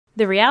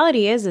The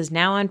Reality is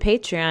now on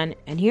Patreon,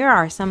 and here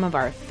are some of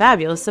our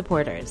fabulous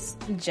supporters.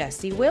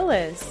 Jesse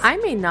Willis. I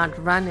may not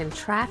run in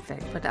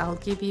traffic, but I'll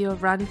give you a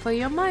run for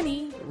your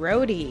money.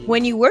 Rhodey.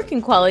 When you work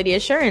in quality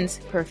assurance,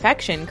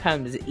 perfection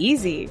comes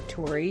easy.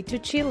 Tori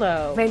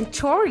Tuchilo. When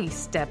Tori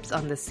steps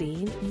on the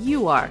scene,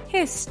 you are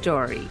his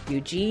story.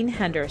 Eugene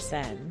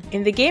Henderson.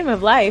 In the game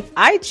of life,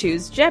 I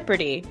choose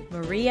Jeopardy!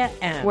 Maria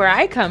M. Where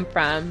I come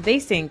from, they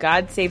sing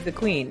God Save the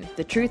Queen.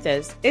 The truth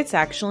is, it's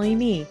actually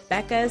me,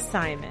 Becca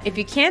Simon. If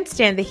you can't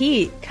stand the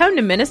heat, come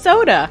to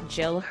Minnesota.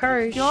 Jill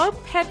Hirsch. Your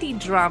petty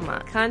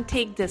drama can't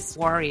take this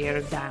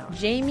warrior down.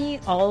 Jamie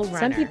Allrunner.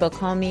 Some people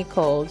call me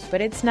cold,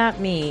 but it's not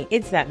me.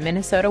 It's that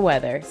Minnesota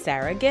weather.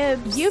 Sarah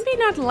Gibbs. You may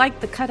not like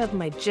the cut of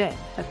my jet,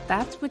 but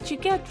that's what you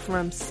get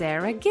from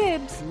Sarah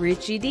Gibbs.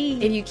 Richie D.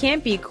 If you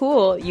can't be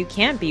cool, you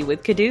can't be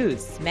with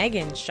Caduce.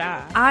 Megan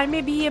Shaw. I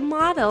may be a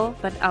model,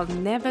 but I'll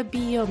never be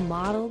your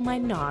model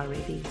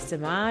minority.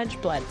 Samaj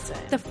Bledson.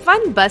 The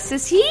fun bus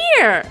is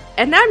here,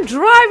 and I'm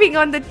driving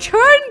on the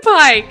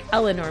turnpike.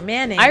 Eleanor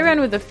Manning. I run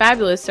with a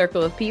fabulous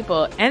circle of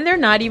people, and they're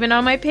not even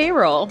on my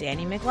payroll.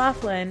 Danny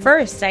McLaughlin.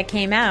 First, I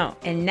came out,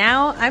 and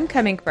now I'm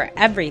coming for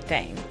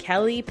everything.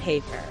 Kelly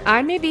Paper.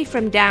 I may be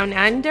from down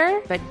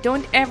under, but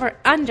don't ever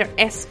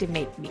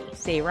underestimate me.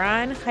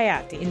 Seyran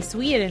Hayati. In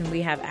Sweden,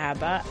 we have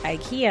ABBA,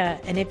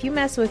 IKEA, and if you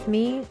mess with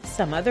me,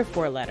 some other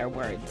four-letter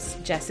words.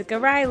 Jessica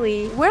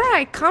Riley. Where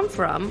I come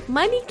from,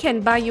 money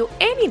can buy you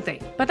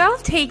anything, but I'll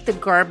take the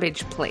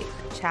garbage plate.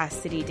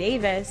 Chastity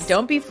Davis.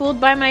 Don't be fooled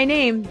by my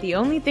name. The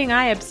only thing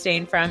I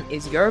abstain from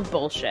is your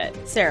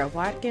bullshit. Sarah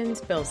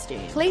Watkins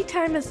Bilstein.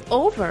 Playtime is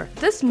over.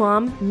 This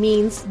mom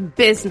means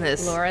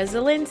business. Laura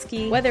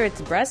Zelinsky. Whether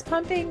it's breast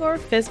pumping or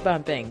fist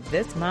bumping,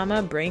 this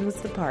mama brings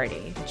the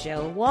party.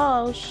 Jill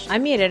Walsh. I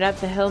made it up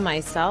the hill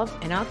myself,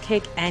 and I'll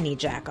kick any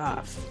jack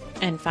off.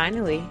 And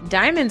finally,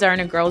 diamonds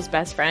aren't a girl's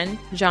best friend.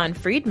 John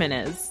Friedman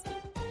is.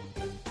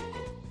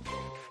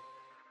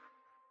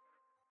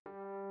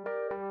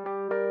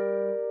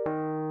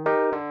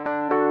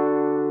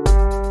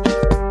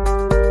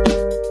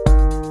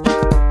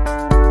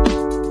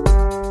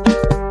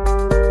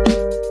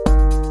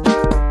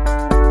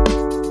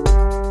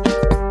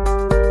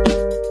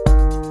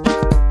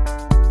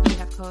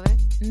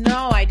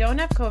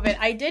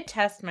 I did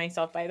test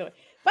myself, by the way.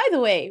 By the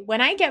way,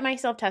 when I get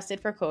myself tested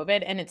for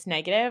COVID and it's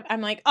negative, I'm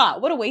like,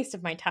 what a waste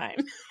of my time.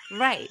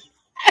 Right.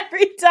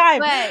 Every time.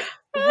 But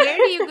where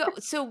do you go?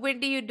 So when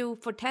do you do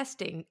for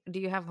testing?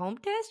 Do you have home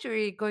test or are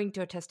you going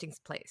to a testing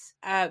place?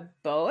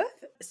 Both.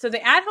 So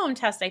the at-home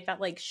test, I felt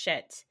like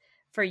shit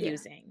for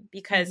using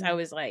because I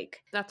was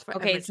like, that's for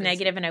okay, it's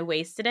negative and I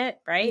wasted it,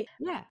 right?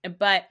 Yeah.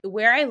 But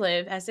where I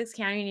live, Essex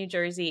County, New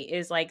Jersey,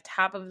 is like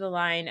top of the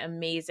line,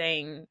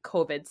 amazing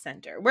COVID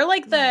center. We're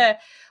like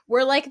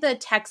the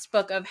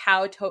textbook of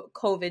how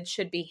COVID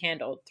should be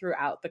handled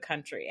throughout the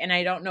country. And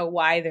I don't know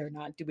why they're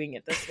not doing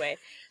it this way.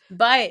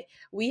 But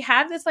we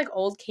have this like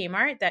old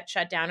Kmart that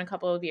shut down a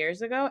couple of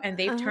years ago, and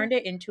they've turned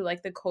it into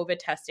like the COVID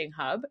testing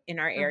hub in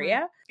our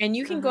area. And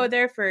you can go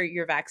there for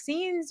your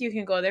vaccines. You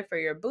can go there for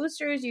your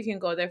boosters. You can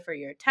go there for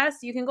your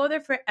tests. You can go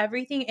there for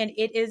everything. And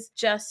it is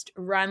just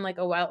run like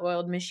a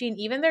well-oiled machine.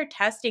 Even their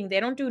testing,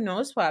 they don't do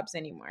nose swabs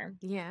anymore.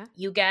 Yeah.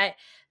 You get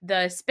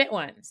the spit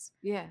ones.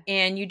 Yeah.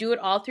 And you do it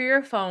all through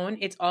your phone.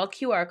 It's all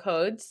QR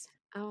codes.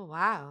 Oh,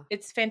 wow.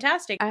 It's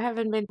fantastic. I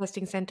haven't been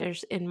testing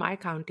centers in my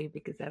county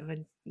because I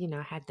haven't,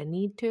 had the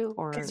need to.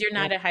 Or because you're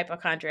not a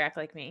hypochondriac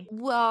like me.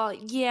 Well,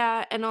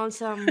 yeah. And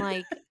also I'm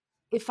like,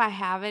 if I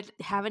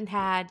haven't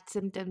had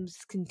symptoms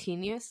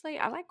continuously,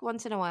 I like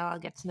once in a while I'll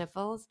get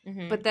sniffles,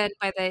 but then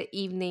by the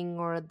evening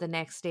or the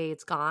next day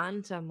it's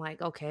gone. So I'm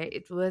like, okay,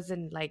 it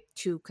wasn't like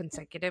 2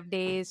 consecutive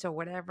days or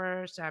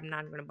whatever, so I'm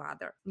not going to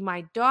bother.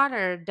 My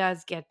daughter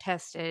does get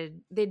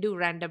tested. They do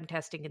random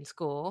testing in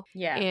school.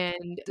 Yeah.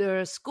 And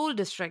the school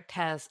district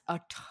has a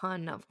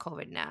ton of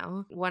COVID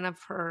now. One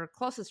of her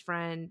closest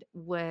friend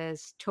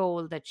was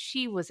told that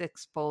she was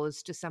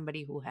exposed to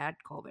somebody who had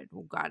COVID,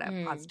 who got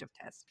a positive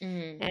test.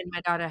 And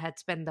my daughter had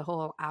spent the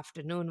whole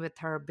afternoon with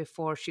her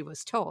before she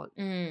was told.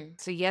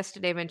 So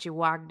yesterday when she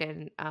walked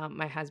in,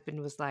 my husband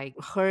was like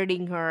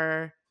herding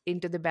her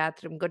into the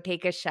bathroom, go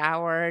take a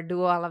shower,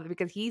 do all of it,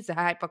 because he's a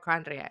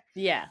hypochondriac.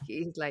 Yeah.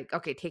 He's like,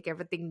 okay, take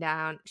everything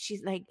down.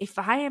 She's like, if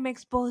I am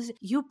exposed,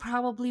 you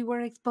probably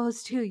were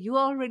exposed too. You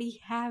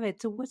already have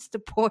it. So what's the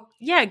point?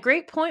 Yeah,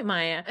 great point,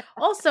 Maya.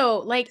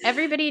 Also, like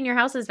everybody in your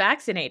house is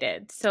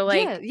vaccinated. So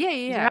like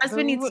your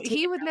husband needs to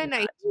he was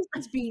then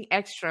just being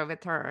extra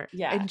with her.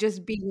 Yeah. And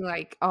just being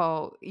like,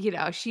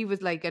 she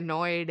was like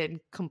annoyed and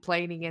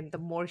complaining, and the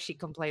more she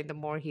complained, the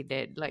more he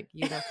did. Like,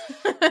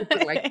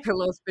 put like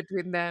pillows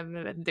between them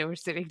and they were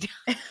sitting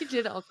down. He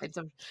did all kinds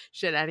of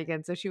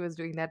shenanigans. So she was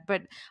doing that.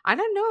 But I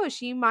don't know.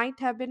 She might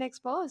have been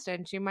exposed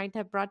and she might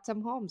have brought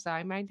some home. So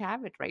I might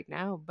have it right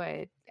now.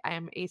 But I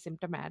am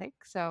asymptomatic.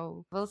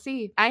 So we'll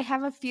see. I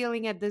have a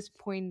feeling at this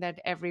point that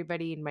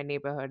everybody in my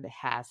neighborhood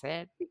has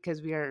it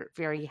because we are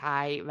very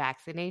high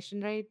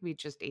vaccination rate. We're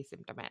just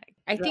asymptomatic.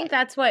 I think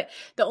that's what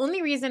the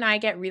only reason I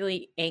get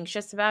really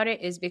anxious about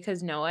it is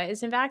because Noah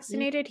isn't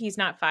vaccinated. He's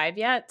not 5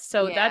 yet.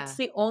 So that's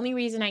the only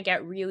reason I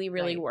get really,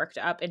 really worked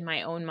up in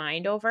my own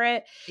mind over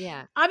it.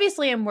 Yeah.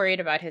 Obviously, I'm worried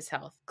about his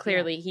health.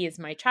 Clearly, he is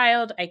my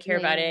child. I care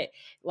about it.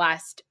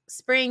 Last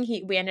spring,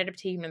 we ended up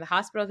taking him to the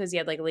hospital because he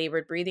had like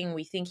labored breathing.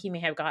 We think he may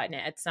have gotten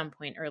it at some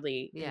point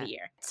early in the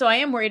year. So I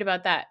am worried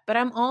about that. But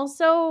I'm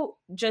also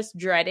just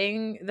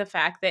dreading the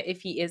fact that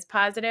if he is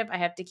positive, I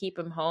have to keep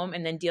him home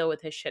and then deal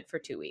with his shit for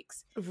 2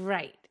 weeks.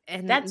 Right.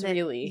 And that's then,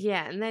 really...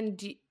 Yeah. And then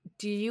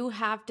do you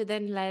have to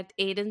then let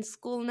Aiden's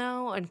school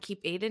know and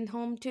keep Aiden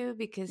home too?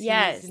 Because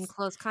he's in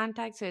close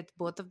contact. So it's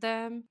both of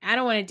them. I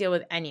don't want to deal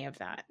with any of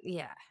that.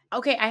 Yeah.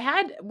 Okay,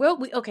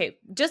 okay,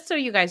 just so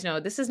you guys know,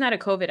 this is not a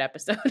COVID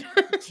episode.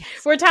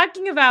 We're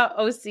talking about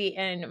OC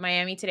in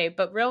Miami today,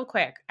 but real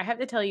quick, I have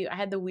to tell you, I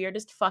had the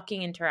weirdest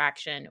fucking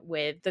interaction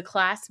with the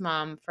class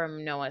mom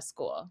from Noah's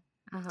school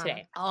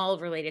today, all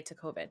related to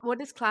COVID. What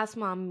does class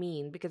mom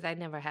mean? Because I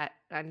never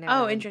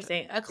Oh,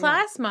 interesting. A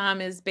class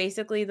mom is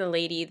basically the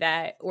lady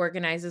that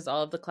organizes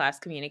all of the class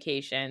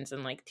communications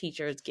and like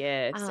teachers'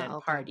 gifts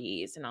and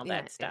parties and all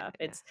that stuff.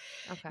 It's,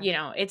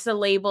 it's a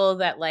label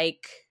that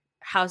like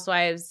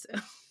housewives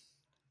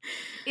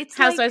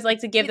like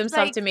to give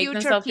themselves to make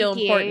themselves feel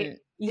important.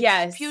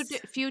 Yes.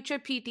 Future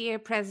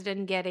PTA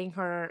president getting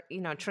her,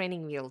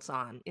 training wheels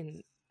on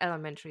in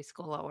elementary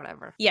school or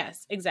whatever.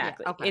 Yes,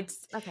 exactly.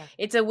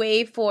 It's a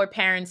way for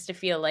parents to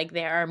feel like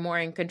they are more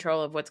in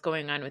control of what's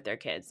going on with their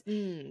kids.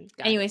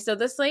 Anyway, so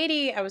this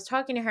lady, I was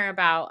talking to her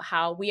about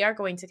how we are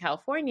going to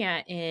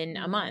California in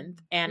a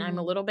month, and I'm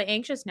a little bit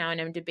anxious now, and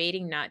I'm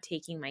debating not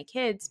taking my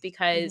kids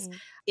because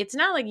it's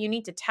not like you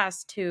need to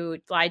test to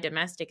fly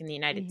domestic in the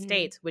United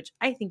States, which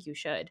I think you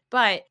should.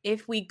 But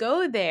if we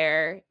go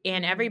there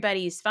and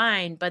everybody's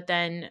fine, but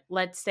then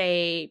let's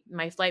say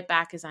my flight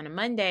back is on a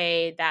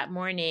Monday, that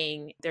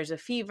morning there's a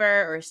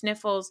fever or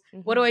sniffles,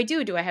 what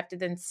do? Do I have to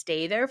then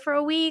stay there for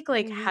a week?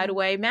 Like, how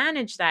do I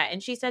manage that?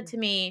 And she said to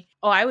me,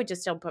 oh, I would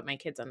just don't put my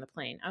kids on the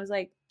plane. I was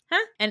like,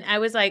 huh? And I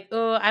was like,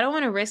 oh, I don't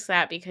want to risk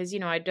that because,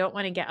 I don't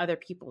want to get other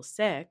people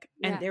sick.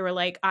 And they were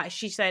like,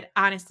 she said,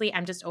 honestly,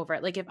 I'm just over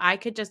it. Like, if I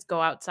could just go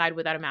outside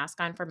without a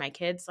mask on for my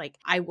kids, like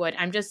I would.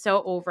 I'm just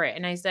so over it.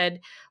 And I said,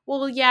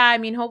 well, yeah, I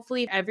mean,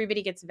 hopefully if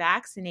everybody gets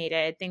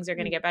vaccinated, things are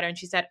going to get better. And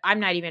she said, I'm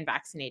not even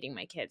vaccinating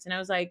my kids. And I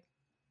was like,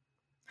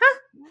 huh?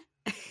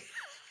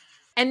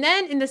 And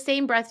then in the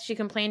same breath, she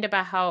complained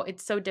about how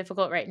it's so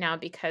difficult right now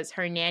because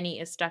her nanny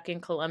is stuck in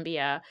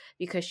Colombia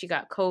because she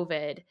got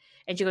COVID.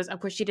 And she goes,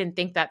 of course, she didn't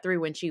think that through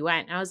when she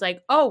went. And I was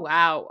like, oh,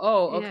 wow.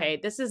 Oh, okay.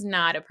 This is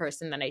not a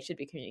person that I should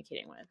be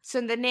communicating with.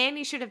 So the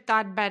nanny should have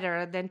thought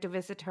better than to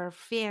visit her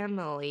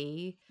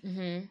family.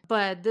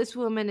 But this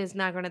woman is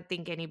not going to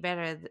think any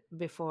better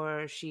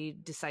before she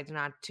decides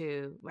not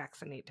to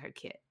vaccinate her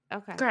kid.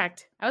 Okay.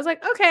 Correct. I was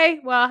like,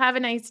 okay, well, have a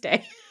nice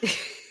day.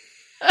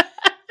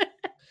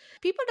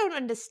 People don't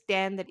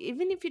understand that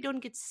even if you don't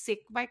get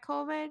sick by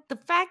COVID, the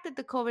fact that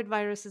the COVID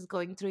virus is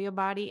going through your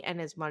body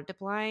and is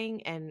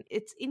multiplying and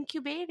it's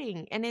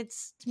incubating and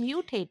it's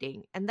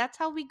mutating. And that's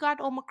how we got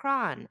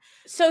Omicron.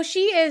 So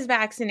she is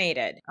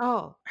vaccinated.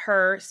 Oh.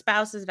 Her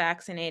spouse is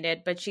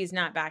vaccinated, but she's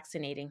not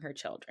vaccinating her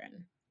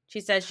children. She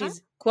says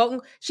she's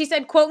quote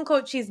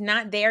unquote, she's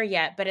not there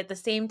yet. But at the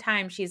same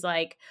time, she's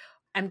like,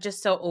 I'm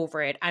just so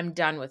over it. I'm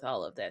done with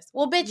all of this.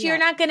 Well, bitch, you're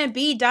not going to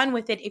be done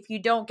with it if you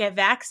don't get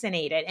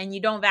vaccinated and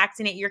you don't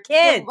vaccinate your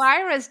kids. The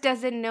virus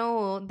doesn't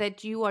know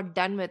that you are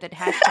done with it.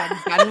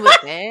 Hashtag done with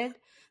it.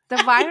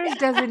 The virus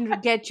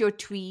doesn't get your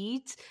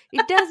tweets.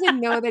 It doesn't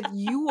know that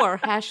you are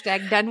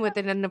hashtag done with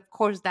it. And of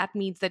course, that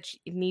means that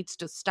it needs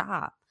to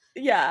stop.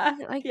 Yeah.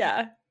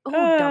 Oh,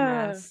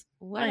 dumbass.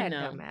 What a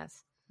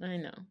dumbass. I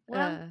know.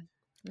 Well,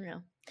 yeah.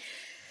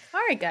 All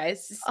right,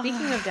 guys.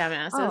 Speaking of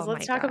dumbasses,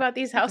 let's talk about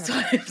these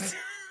housewives.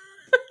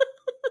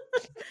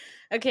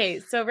 Okay,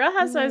 so Real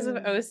Housewives of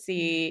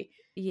OC.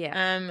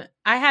 Yeah.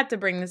 I had to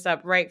bring this up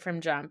right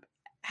from jump.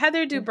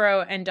 Heather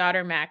Dubrow and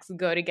daughter Max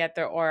go to get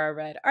their aura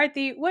read.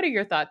 Arti, what are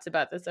your thoughts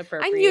about this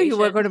appropriation? I knew you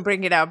were going to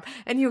bring it up,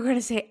 and you were going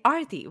to say,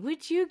 Arti,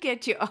 would you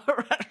get your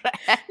aura read?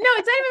 No,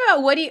 it's not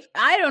even about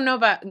I don't know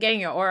about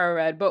getting your aura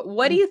read, but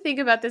what do you think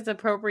about this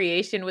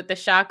appropriation with the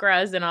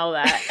chakras and all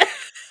that?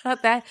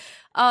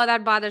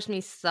 That bothers me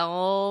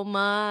so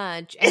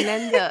much. And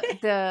then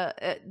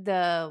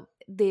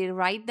they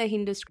write the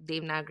Hindu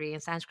Devanagari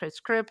and Sanskrit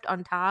script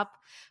on top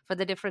for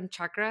the different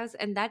chakras,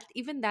 and that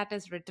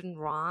is written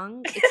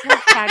wrong. It's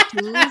like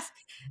tattoos,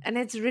 and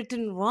it's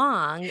written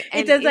wrong. And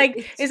it says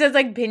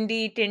like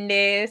bhindi,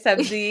 tinde,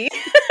 sabzi.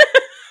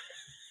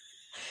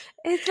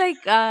 It's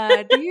like,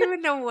 do you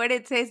even know what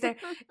it says there?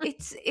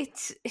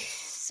 It's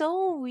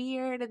so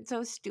weird and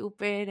so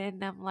stupid,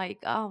 and I'm like,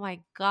 oh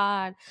my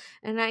god!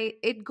 And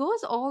it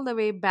goes all the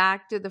way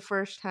back to the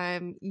first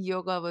time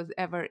yoga was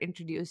ever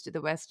introduced to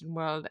the Western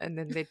world, and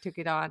then they took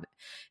it on,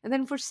 and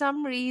then for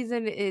some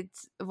reason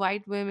it's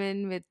white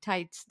women with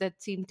tights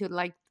that seem to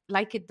like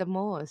like it the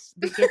most.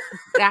 They get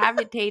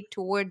gravitate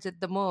towards it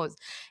the most.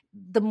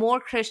 The more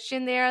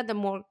Christian they are, the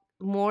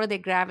more they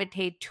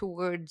gravitate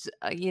towards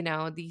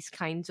these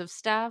kinds of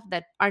stuff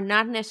that are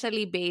not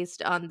necessarily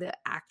based on the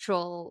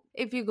actual.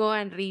 If you go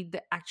and read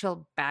the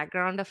actual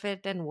background of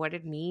it and what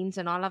it means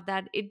and all of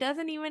that, it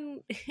doesn't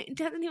even it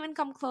doesn't even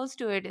come close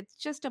to it. It's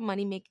just a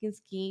money making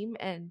scheme.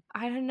 And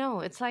I don't know,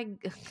 it's like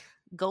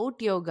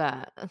goat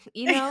yoga,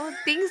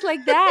 things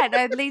like that.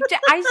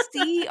 I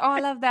see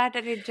all of that,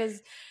 and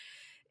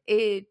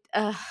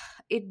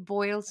it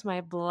boils my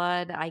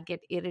blood. I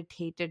get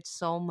irritated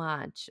so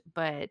much.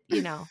 But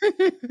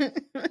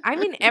I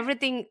mean,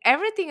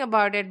 everything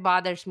about it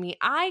bothers me.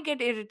 I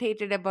get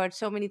irritated about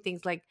so many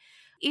things, like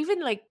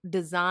even like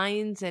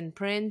designs and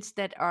prints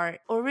that are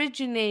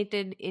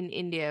originated in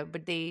India,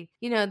 but the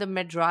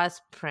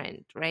Madras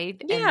print,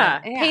 right? And then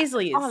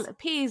Paisleys. all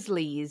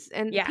Paisleys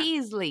and Yeah.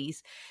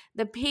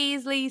 the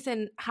Paisleys,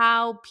 and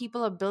how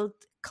people have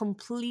built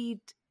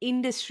complete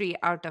industry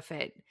out of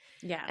it.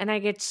 Yeah. And I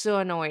get so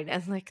annoyed.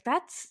 And like,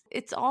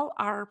 it's all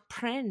our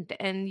print,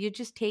 and you're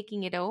just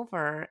taking it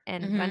over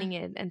and running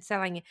it and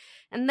selling it.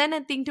 And then I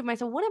think to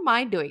myself, what am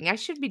I doing? I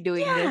should be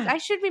doing this. I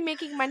should be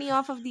making money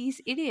off of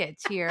these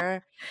idiots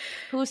here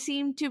who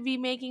seem to be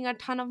making a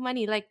ton of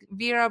money. Like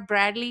Vera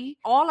Bradley,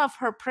 all of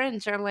her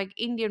prints are like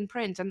Indian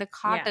prints, and the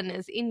cotton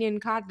is Indian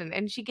cotton,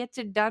 and she gets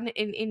it done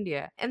in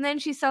India. And then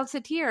she sells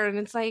it here, and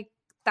it's like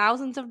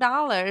thousands of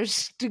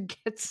dollars to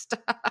get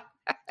stuff.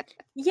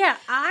 Yeah,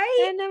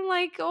 and I'm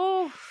like,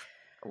 oh,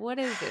 what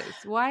is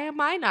this? Why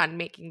am I not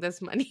making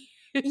this money?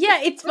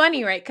 Yeah, it's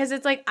funny, right? Because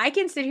it's like I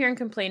can sit here and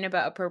complain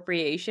about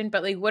appropriation,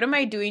 but like, what am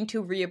I doing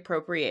to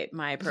reappropriate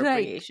my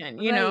appropriation?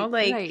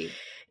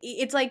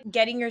 It's like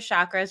getting your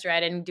chakras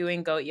read and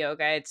doing goat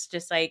yoga. It's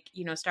just like,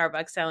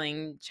 Starbucks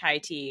selling chai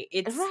tea.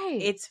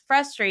 It's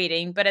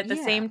frustrating, but at the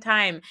same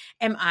time,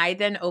 am I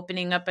then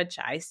opening up a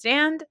chai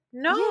stand?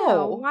 No.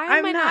 Yeah, why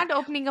am I not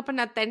opening up an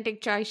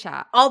authentic chai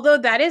shop? Although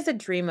that is a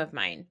dream of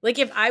mine. Like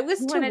if I was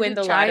to win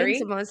the lottery,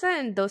 and samosa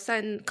and dosa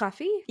and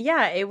coffee.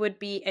 Yeah, it would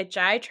be a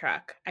chai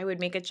truck. I would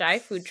make a chai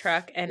food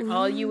truck, and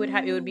all you would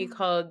have, it would be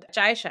called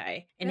chai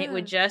shai, and it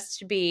would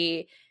just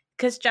be.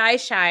 Because chai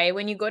shai,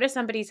 when you go to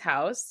somebody's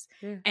house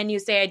and you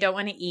say, I don't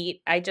want to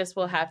eat, I just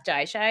will have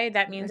chai shai,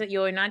 that means that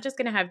you're not just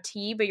going to have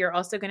tea, but you're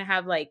also going to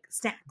have like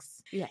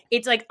snacks. Yeah.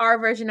 It's like our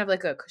version of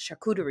like a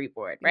charcuterie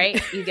board,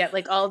 right? You get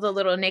like all the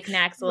little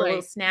knickknacks,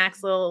 little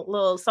snacks,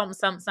 little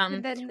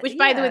something, then, which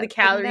by the way, the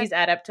calories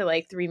add up to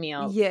like 3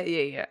 meals.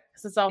 Yeah.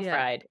 So it's all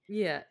fried.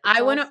 Yeah.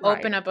 I want to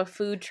open up a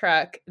food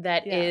truck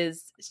that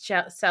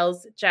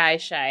sells chai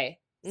shai.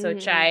 So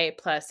chai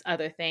plus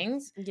other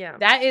things. Yeah.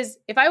 That is,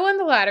 if I won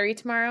the lottery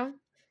tomorrow,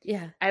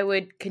 I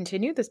would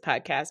continue this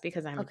podcast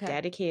because I'm a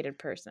dedicated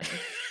person.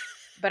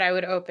 But I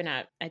would open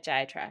up a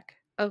chai truck.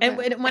 Okay.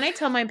 And when I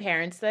tell my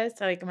parents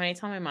this, like when I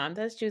tell my mom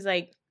this, she was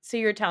like, so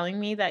you're telling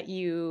me that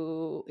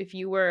if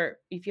you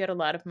had a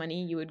lot of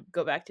money, you would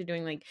go back to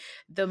doing like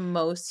the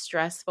most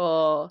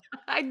stressful.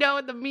 I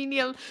know, the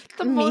menial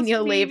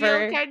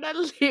labor kind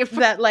of labor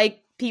that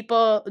like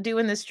people do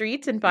in the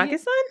streets in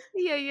Pakistan.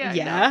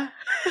 Yeah.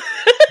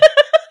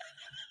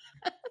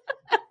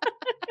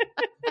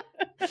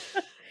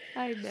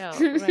 I know,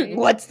 right?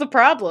 What's the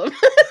problem?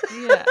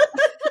 Yeah.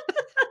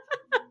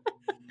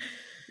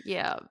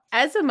 Yeah.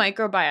 As a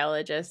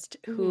microbiologist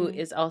who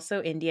is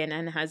also Indian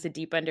and has a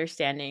deep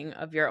understanding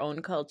of your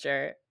own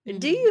culture,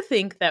 do you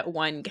think that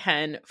one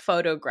can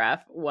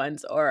photograph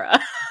one's aura?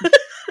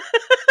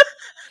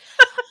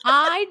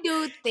 I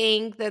do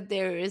think that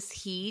there is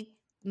heat.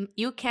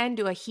 You can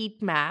do a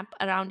heat map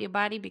around your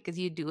body because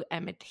you do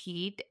emit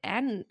heat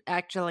and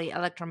actually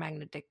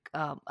electromagnetic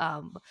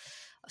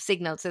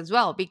signals as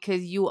well,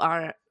 because you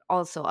are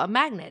also a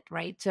magnet,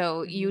 right?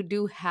 So you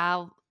do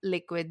have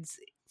liquids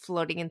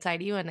floating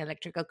inside you and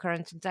electrical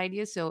currents inside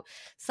you. So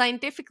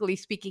scientifically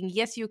speaking,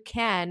 yes, you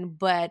can,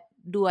 but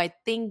do I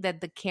think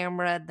that the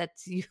camera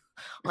that's you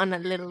on a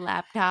little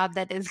laptop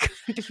that is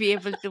going to be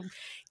able to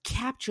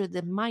capture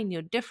the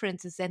minute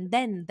differences and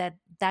then that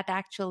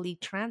actually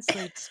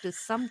translates to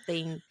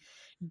something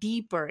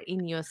deeper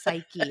in your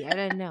psyche? I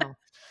don't know.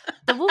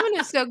 The woman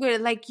is so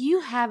good. Like, you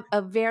have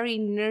a very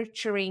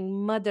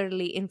nurturing,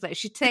 motherly influence.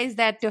 She says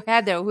that to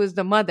Heather, who's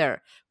the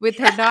mother, with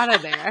her daughter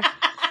there.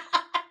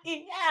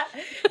 Yeah,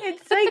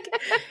 it's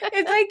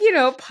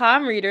like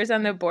palm readers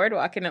on the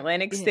boardwalk in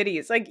Atlantic City.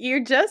 It's like,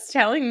 you're just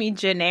telling me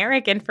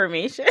generic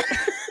information.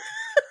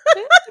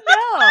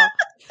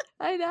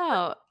 I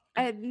know.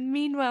 And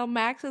meanwhile,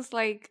 Max is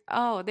like,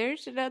 oh,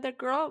 there's another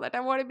girl that I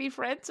want to be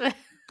friends with.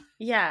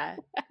 Yeah.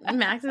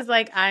 Max is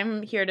like,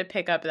 I'm here to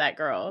pick up that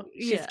girl.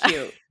 She's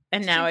cute.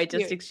 And now I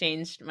just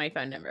exchanged my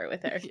phone number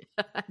with her.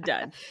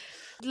 Done.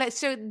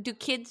 So do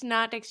kids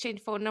not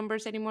exchange phone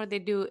numbers anymore?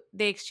 They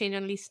exchange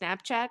only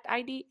Snapchat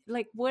ID?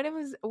 Like, what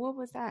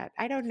was that?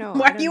 I don't know.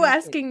 Why are you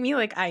asking me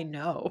like I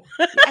know?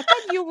 I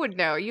thought you would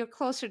know. You're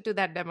closer to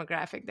that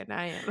demographic than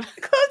I am. Closer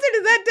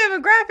to that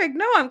demographic?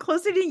 No, I'm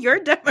closer to your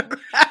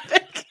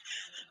demographic.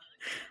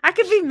 I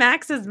could be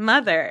Max's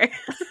mother.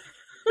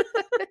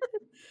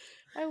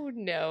 I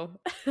wouldn't know.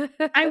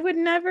 I would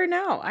never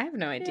know. I have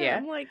no Yeah, idea.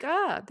 I'm like,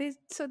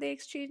 they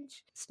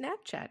exchange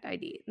Snapchat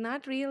ID,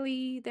 not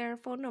really their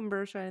phone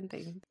numbers or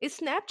anything. Is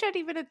Snapchat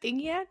even a thing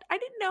yet? I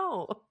didn't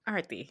know.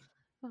 Arthi,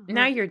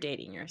 now Uh-huh. you're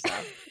dating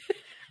yourself.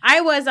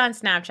 I was on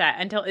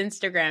Snapchat until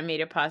Instagram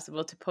made it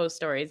possible to post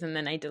stories, and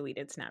then I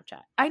deleted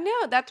Snapchat. I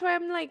know. That's why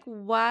I'm like,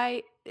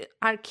 why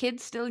are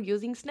kids still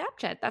using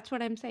Snapchat? That's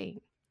what I'm saying.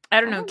 I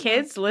don't I know, don't know.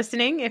 kids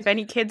listening. If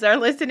any kids are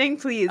listening,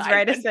 please I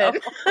write us don't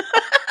in. know.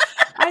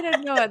 I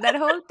don't know. That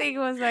whole thing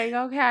was like,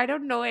 okay, I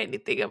don't know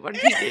anything about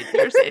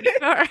teenagers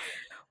anymore.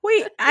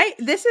 Wait,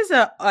 this is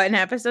an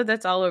episode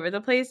that's all over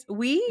the place.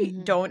 We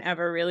Mhm. don't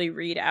ever really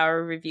read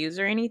our reviews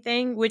or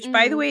anything, which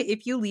by the Mhm. way,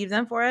 if you leave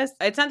them for us,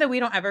 it's not that we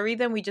don't ever read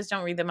them, we just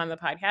don't read them on the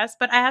podcast.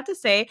 But I have to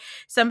say,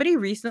 somebody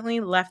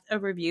recently left a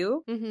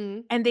review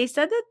Mhm. and they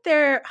said that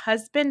their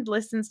husband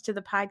listens to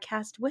the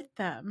podcast with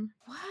them.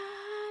 What?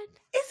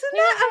 Isn't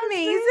Their that husband?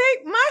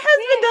 amazing? My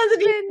husband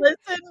doesn't even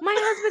listen. My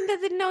husband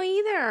doesn't know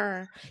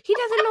either. He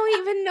doesn't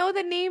even know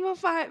the name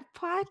of our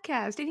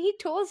podcast. And he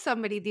told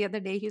somebody the other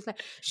day, he's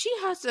like, she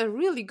has a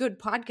really good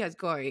podcast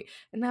going.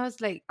 And I was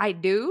like, I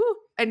do?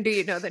 And do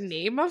you know the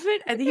name of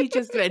it? And he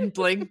just went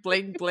blink,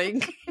 blink,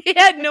 blink. He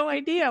had no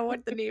idea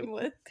what the name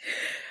was.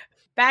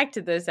 Back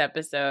to this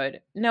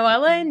episode.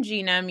 Noella and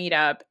Gina meet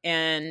up,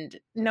 and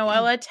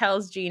Noella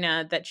tells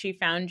Gina that she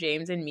found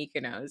James in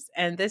Mykonos.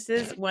 And this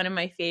is one of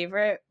my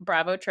favorite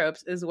Bravo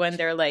tropes, is when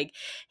they're like,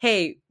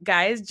 hey,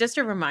 guys, just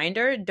a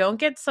reminder, don't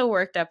get so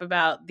worked up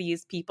about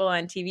these people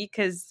on TV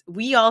because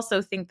we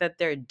also think that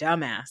they're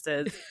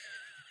dumbasses.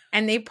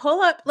 And they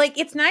pull up, like,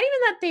 it's not even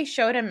that they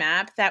showed a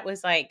map that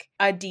was like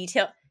a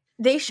detail.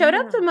 They showed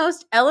up the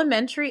most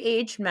elementary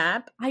age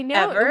map I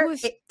know. ever. It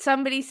was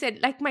somebody said,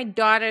 like my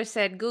daughter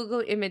said,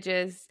 Google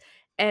Images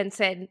and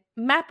said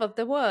map of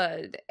the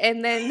world.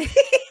 And then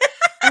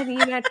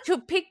and to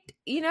pick,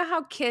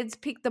 how kids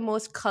pick the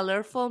most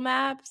colorful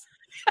maps?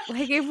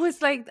 Like it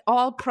was like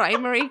all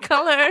primary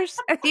colors.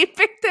 And he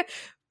picked the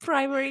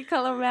primary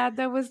color map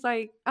that was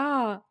like,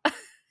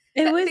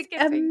 it was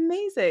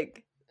amazing.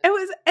 It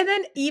was, and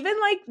then even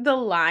like the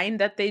line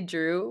that they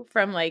drew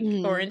from like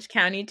Orange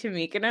County to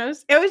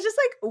Mykonos, it was just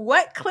like,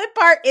 what clip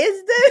art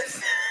is this?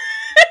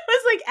 It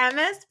was like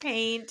MS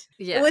Paint.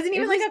 Yeah. It wasn't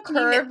even like a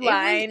curved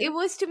line. It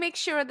was to make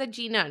sure that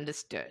Gina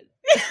understood.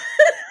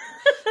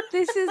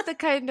 This is the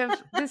kind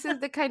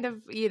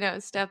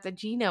of stuff that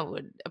Gina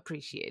would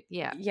appreciate.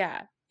 Yeah.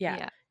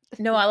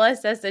 Noella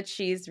says that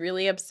she's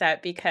really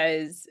upset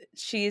because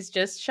she's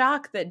just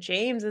shocked that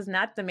James is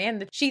not the man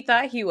that she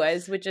thought he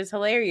was, which is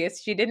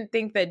hilarious. She didn't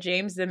think that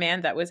James, the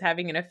man that was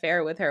having an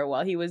affair with her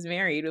while he was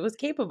married, was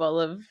capable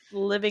of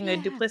living a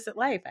duplicit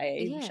life.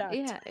 I'm shocked.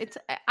 Yeah,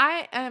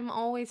 I am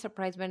always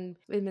surprised when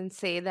women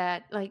say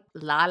that, like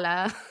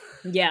Lala.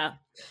 Yeah.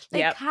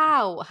 Like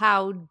how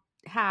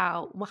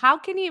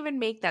can you even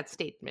make that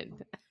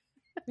statement?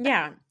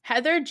 Yeah.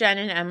 Heather, Jen,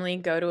 and Emily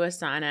go to a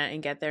sauna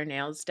and get their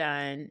nails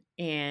done.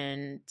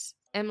 And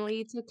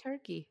Emily eats a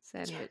turkey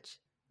sandwich.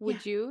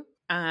 Would you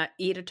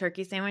eat a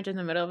turkey sandwich in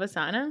the middle of a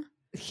sauna?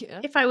 Yeah.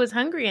 If I was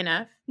hungry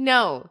enough.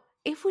 No.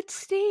 It would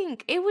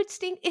stink.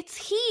 It's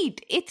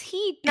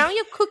heat. Now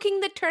you're cooking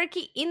the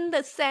turkey in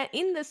the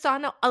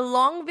sauna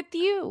along with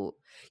you.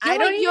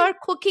 You're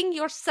cooking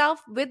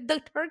yourself with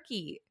the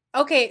turkey.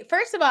 Okay,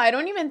 first of all, I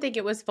don't even think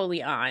it was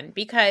fully on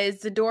because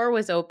the door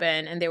was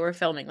open and they were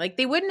filming. Like,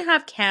 they wouldn't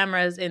have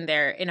cameras in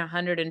there in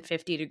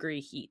 150-degree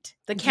heat.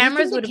 The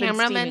cameras would have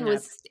been steaming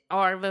up.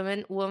 Or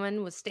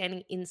woman was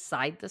standing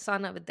inside the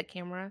sauna with the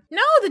camera.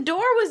 No, the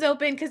door was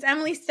open because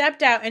Emily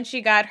stepped out and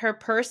she got her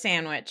purse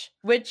sandwich,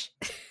 which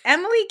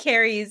Emily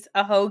carries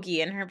a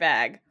hoagie in her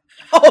bag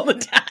all the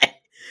time.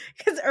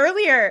 Because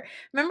earlier,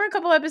 remember a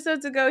couple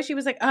episodes ago, she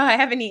was like, oh, I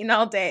haven't eaten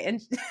all day.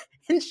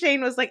 And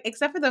Shane was like,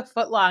 except for the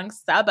foot-long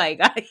sub I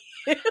got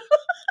you.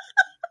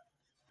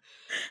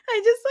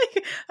 I just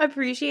like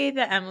appreciate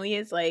that Emily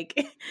is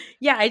like,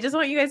 yeah, I just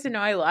want you guys to know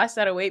I lost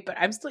out of weight, but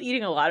I'm still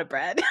eating a lot of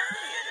bread.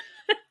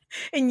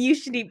 And you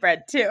should eat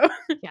bread too.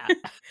 Yeah.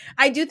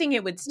 I do think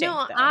it would stink,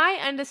 No, though. I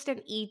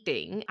understand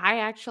eating. I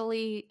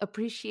actually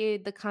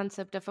appreciate the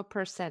concept of a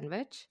purse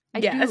sandwich.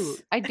 I do.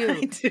 I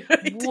do.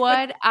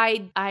 What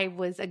I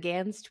was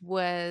against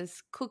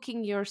was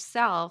cooking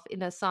yourself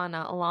in a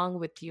sauna along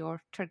with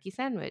your turkey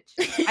sandwich.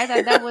 I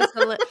thought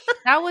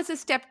that was a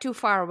step too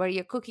far where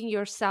you're cooking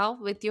yourself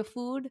with your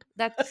food.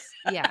 That's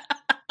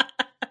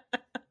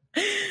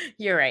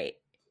You're right.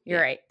 You're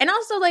right. And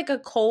also, like, a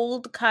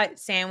cold cut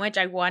sandwich,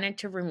 I want it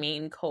to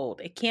remain cold.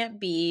 It can't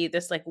be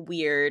this like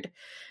weird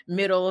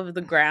middle of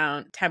the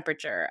ground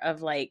temperature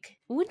of like,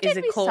 wouldn't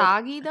it be cold?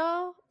 Soggy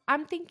though?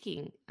 I'm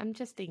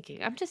just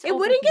thinking. It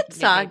wouldn't get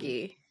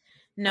soggy.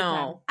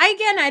 No. Okay.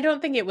 Again, I don't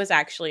think it was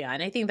actually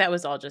on. I think that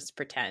was all just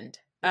pretend.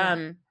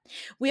 Yeah.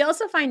 We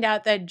also find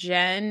out that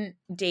Jen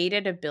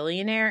dated a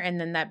billionaire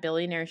and then that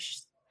billionaire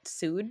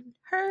sued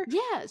her.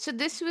 Yeah, so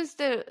this was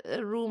the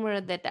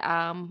rumor that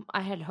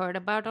I had heard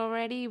about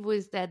already,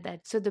 was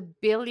that so the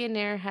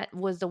billionaire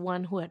was the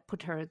one who had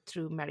put her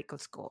through medical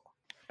school.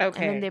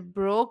 Okay. And then they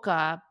broke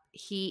up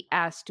he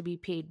asked to be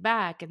paid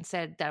back and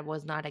said that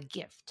was not a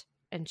gift.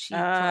 And she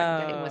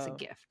thought that it was a Oh,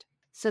 gift.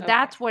 So okay.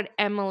 that's what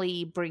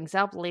Emily brings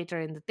up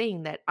later in the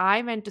thing, that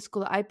I went to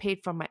school, I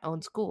paid for my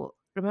own school.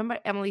 Remember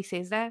Emily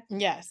says that?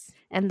 Yes.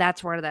 And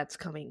that's where that's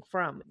coming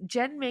from.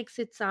 Jen makes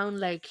it sound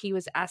like he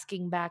was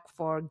asking back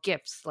for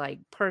gifts like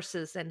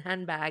purses and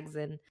handbags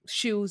and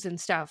shoes and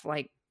stuff.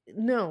 Like,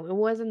 no, it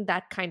wasn't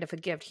that kind of a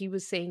gift. He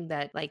was saying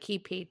that like he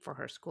paid for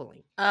her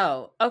schooling.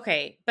 Oh,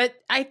 okay. But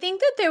I think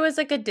that there was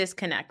like a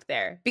disconnect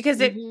there because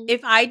Mhm.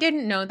 if I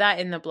didn't know that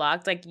in the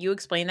blogs, like you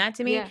explained that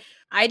to me, Yeah.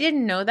 I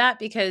didn't know that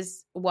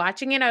because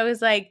watching it, I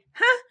was like,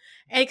 huh?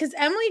 And because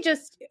Emily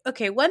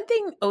one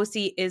thing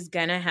OC is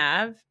gonna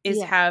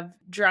Yeah. have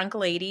drunk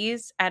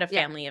ladies at a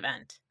Yeah. family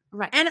event.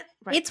 Right. And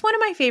Right. it's one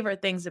of my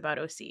favorite things about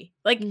OC.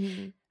 Like,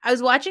 Mhm. I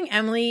was watching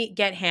Emily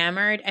get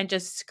hammered and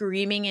just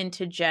screaming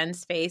into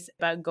Jen's face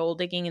about gold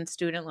digging and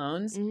student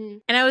loans.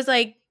 Mhm. And I was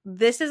like,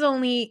 this is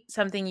only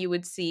something you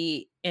would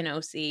see in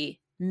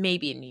OC,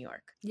 maybe in New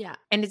York. Yeah.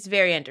 And it's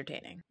very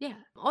entertaining. Yeah.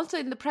 Also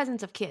in the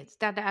presence of kids,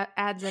 that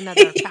adds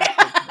another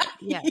factor to it.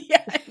 Yeah.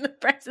 Yeah, in the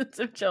presence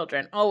of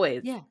children,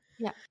 always. Yeah.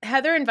 Yeah.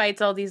 Heather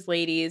invites all these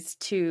ladies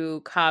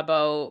to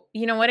Cabo.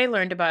 You know what I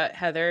learned about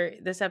Heather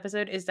this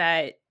episode is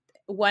that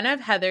one of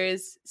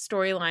Heather's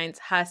storylines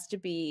has to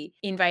be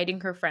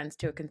inviting her friends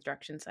to a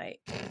construction site.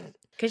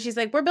 Because she's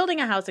like, we're building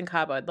a house in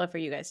Cabo. I'd love for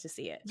you guys to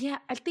see it. Yeah,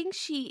 I think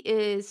she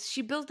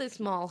built a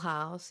small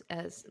house,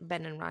 as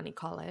Ben and Ronnie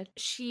call it.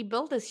 She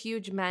built this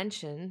huge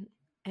mansion,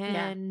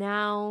 and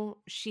now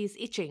she's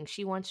itching.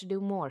 She wants to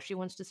do more. She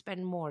wants to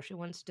spend more. She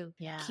wants to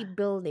keep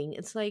building.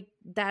 It's like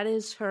that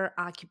is her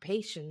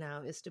occupation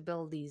now, is to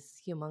build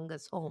these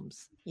humongous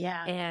homes.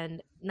 Yeah.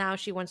 And now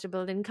she wants to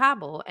build in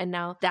Cabo. And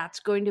now that's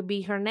going to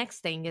be her next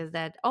thing, is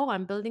that, oh,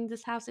 I'm building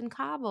this house in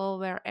Cabo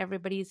where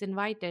everybody's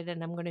invited,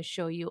 and I'm going to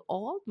show you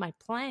all my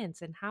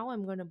plans and how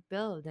I'm going to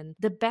build, and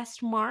the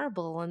best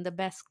marble and the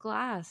best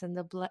glass and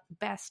the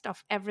best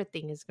of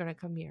everything is going to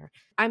come here.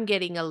 I'm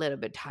getting a little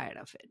bit tired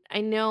of it.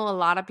 I know a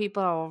lot of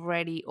people are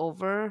already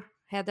over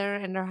Heather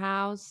and her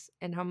house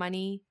and her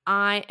money.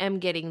 I am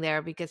getting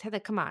there because, Heather,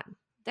 come on.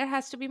 There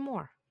has to be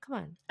more. Come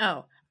on.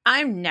 Oh,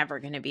 I'm never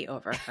going to be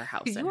over her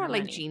house. You are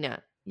like money.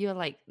 Gina. You're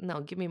like, no,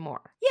 give me more.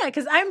 Yeah,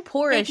 because I'm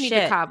poor as shit. Take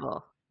me to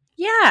Cabo.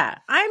 Yeah,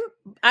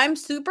 I'm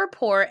super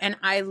poor, and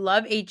I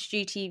love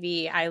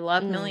HGTV. I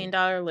love $1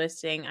 Million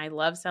Listing. I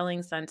love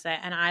Selling Sunset,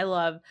 and I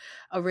love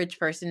a rich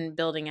person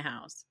building a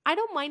house. I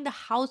don't mind the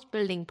house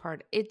building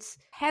part. It's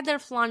Heather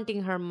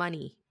flaunting her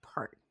money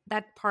part.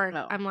 That part,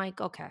 I'm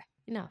like, okay,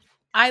 enough.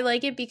 I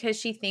like it because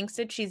she thinks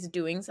that she's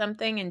doing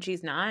something and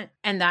she's not,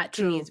 and that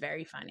to me is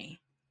very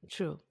funny.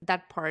 True.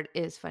 That part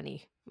is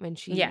funny when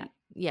she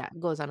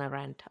goes on a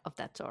rant of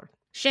that sort.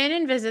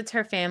 Shannon visits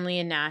her family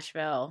in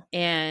Nashville,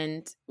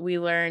 and we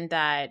learned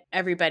that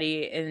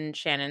everybody in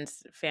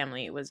Shannon's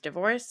family was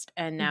divorced,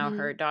 and now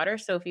her daughter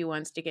Sophie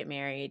wants to get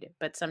married,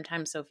 but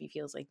sometimes Sophie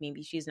feels like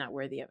maybe she's not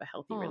worthy of a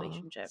healthy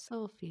relationship.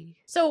 Sophie.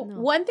 So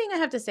one thing I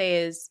have to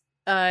say is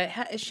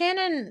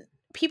Shannon,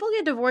 people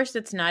get divorced,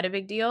 it's not a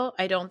big deal.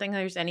 I don't think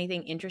there's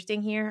anything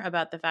interesting here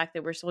about the fact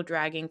that we're still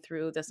dragging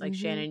through this like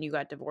Shannon, you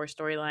got divorced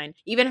storyline.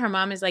 Even her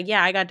mom is like,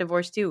 yeah, I got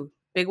divorced too.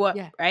 Big what,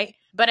 right?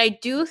 But I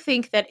do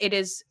think that it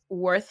is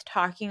worth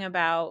talking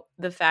about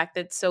the fact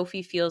that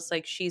Sophie feels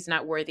like she's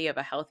not worthy of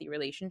a healthy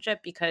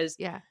relationship, because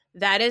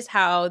that is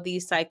how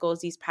these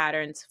cycles, these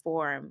patterns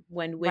form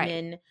when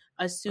women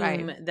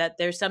assume that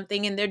there's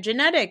something in their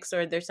genetics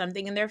or there's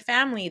something in their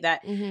family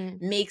that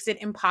makes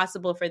it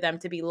impossible for them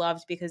to be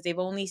loved, because they've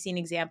only seen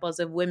examples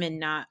of women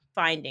not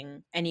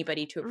finding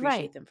anybody to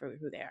appreciate them for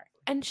who they are.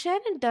 And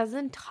Shannon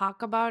doesn't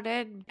talk about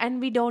it, and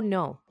we don't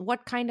know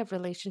what kind of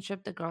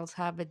relationship the girls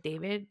have with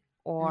David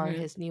or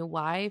his new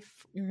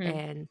wife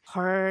and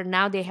her.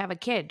 Now they have a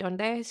kid, don't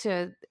they?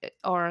 So,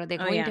 or they're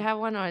going to have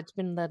one, or it's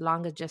been the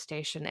longest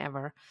gestation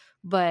ever.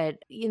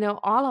 But, you know,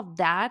 all of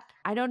that,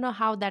 I don't know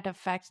how that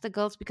affects the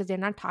girls, because they're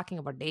not talking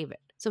about David.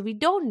 So we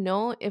don't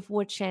know if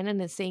what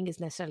Shannon is saying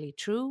is necessarily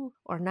true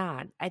or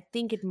not. I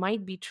think it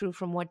might be true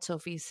from what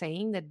Sophie is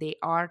saying, that they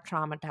are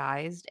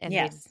traumatized and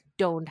they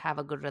don't have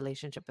a good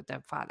relationship with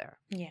their father.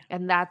 Yeah.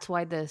 And that's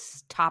why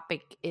this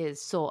topic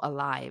is so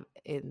alive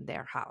in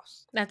their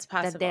house. That's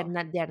possible.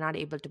 That they're not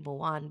able to move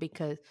on,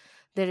 because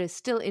there is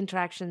still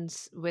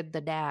interactions with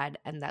the dad,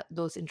 and that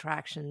those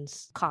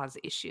interactions cause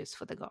issues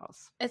for the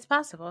girls. It's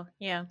possible.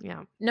 Yeah.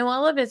 Yeah.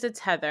 Noella visits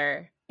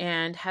Heather,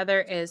 and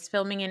Heather is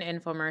filming an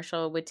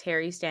infomercial with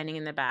Terry standing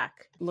in the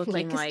back,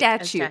 looking like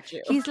a statue.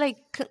 He's like,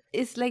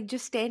 it's like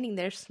just standing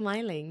there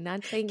smiling,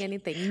 not saying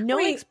anything. No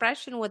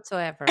expression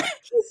whatsoever.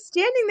 He's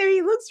standing there.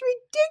 He looks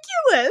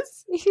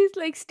ridiculous. He's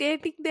like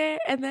standing there,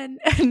 and then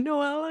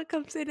Noella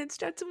comes in and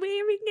starts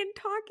waving and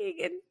talking,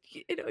 and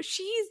you know,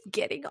 she's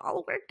getting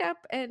all worked up,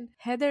 and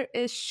Heather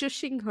is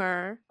shushing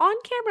her on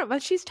camera while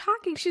she's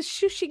talking. She's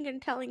shushing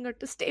and telling her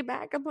to stay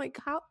back. I'm like,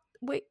 how?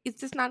 Wait, is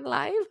this not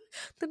live?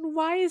 Then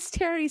why is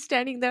Terry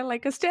standing there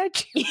like a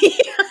statue?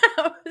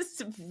 It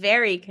was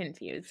very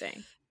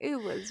confusing. It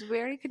was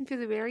very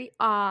confusing, very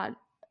odd.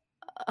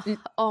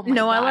 Oh my God.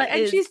 Noella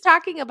And is she's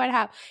talking about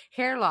how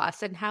hair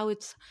loss and how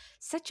it's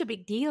such a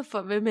big deal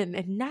for women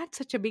and not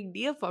such a big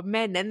deal for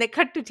men. And they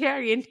cut to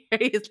Terry, and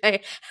Terry is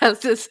like, he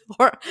has this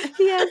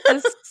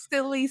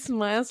silly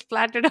smile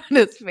splattered on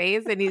his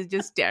face, and he's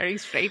just staring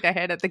straight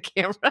ahead at the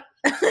camera.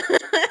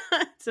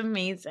 it's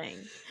amazing.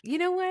 You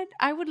know what?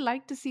 I would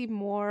like to see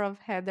more of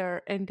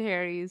Heather and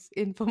Terry's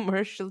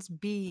infomercials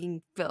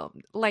being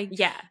filmed. Like,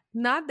 Yeah.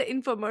 not the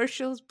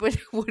infomercials, but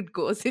what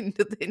goes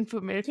into the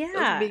infomercials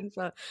Yeah. being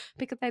filmed.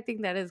 Because I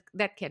think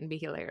that can be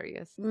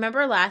hilarious.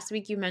 Remember last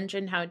week you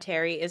mentioned how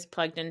Terry is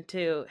plugged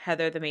into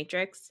Heather the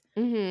Matrix?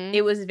 Mm-hmm.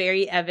 It was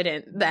very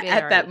evident that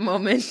at that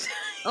moment.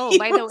 Oh,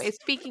 by the way,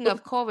 speaking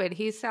of COVID,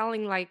 he's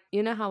selling, like,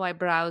 you know how I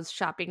browse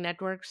shopping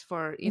networks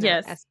for,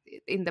 Yes. as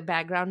in the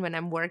background when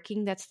I'm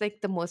working? That's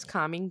like the most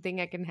calming thing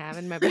I can have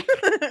in my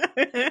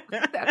background.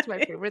 That's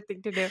my favorite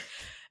thing to do.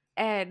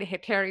 And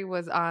Terry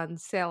was on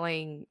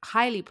selling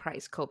highly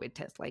priced COVID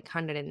tests, like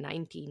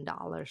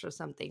 $119 or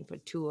something for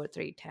 2 or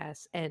 3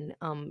 tests. And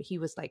he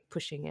was like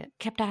pushing it,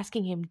 kept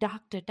asking him,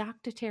 Dr.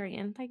 Terry.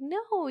 And I'm like,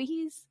 no,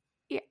 he's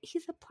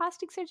a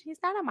plastic surgeon. He's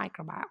not a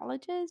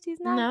microbiologist. He's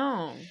not.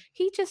 No.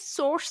 He just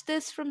sourced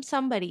this from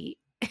somebody.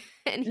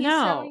 And he's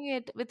selling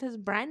it with his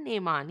brand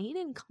name on. He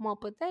didn't come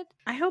up with it.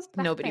 I hope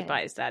Stop nobody it.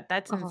 buys that.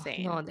 That's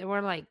insane. No, they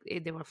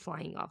were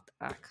flying off the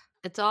rack.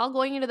 It's all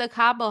going into the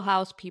Cabo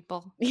house,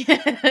 people.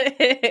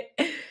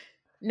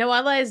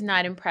 Noella is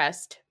not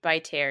impressed by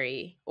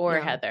Terry or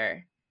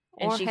Heather.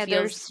 And she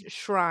Heather's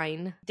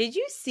shrine. Did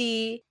you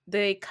see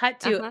the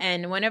cut to,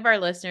 and one of our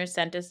listeners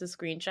sent us a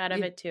screenshot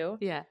of it too?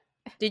 Yeah.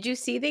 Did you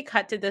see they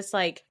cut to this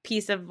like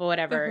piece of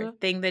whatever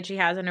thing that she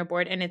has on her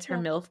board, and it's her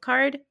MILF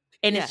card?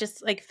 And it's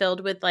just like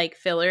filled with like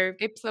filler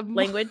Ipsum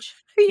language.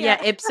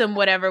 Ipsum,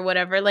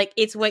 whatever. Like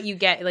it's what you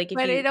get. Like,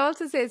 but it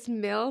also says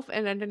MILF,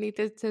 and underneath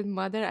it says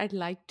mother I'd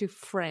like to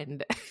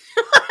friend.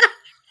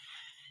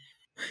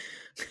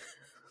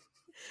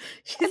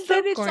 And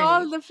then it's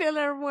all the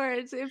filler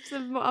words,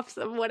 Ipsum,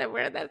 Mopsum,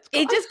 whatever that's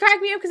called. It just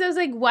cracked me up because I was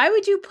like, why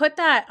would you put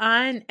that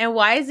on? And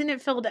why isn't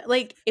it filled out?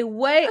 Like,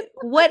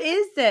 what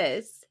is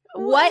this?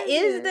 What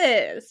is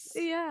this?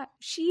 Yeah.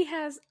 She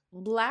has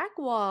black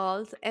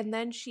walls, and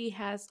then she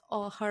has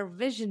all her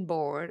vision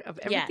board of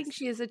everything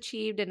she has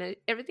achieved and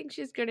everything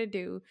she's going to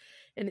do.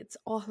 And it's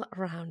all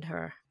around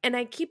her. And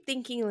I keep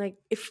thinking, like,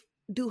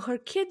 do her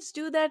kids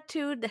do that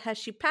too? Has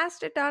she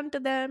passed it on to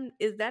them?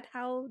 Is that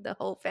how the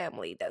whole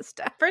family does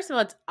stuff? First of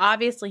all, it's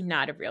obviously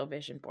not a real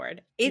vision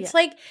board. It's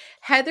like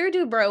Heather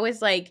Dubrow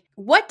is like,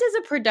 what does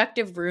a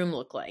productive room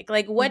look like?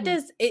 Like, what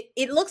does it?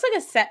 It looks like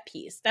a set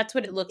piece. That's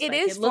what it looks like. It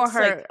is for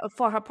her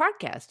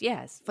podcast.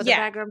 Yes, for the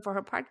background for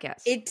her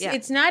podcast.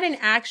 It's not an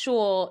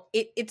actual.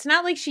 It's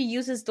not like she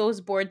uses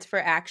those boards for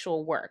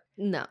actual work.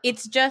 No,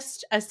 it's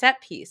just a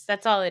set piece.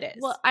 That's all it is.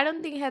 Well, I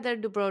don't think Heather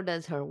Dubrow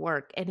does her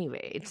work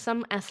anyway. It's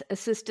some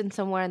assistant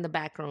somewhere in the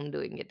background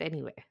doing it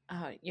anyway.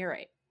 Oh, you're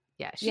right.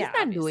 Yeah, she's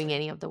not doing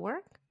any of the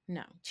work.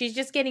 No, she's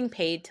just getting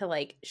paid to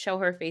like show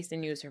her face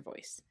and use her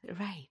voice.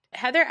 Right.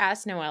 Heather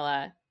asked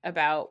Noella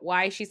about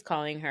why she's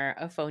calling her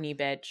a phony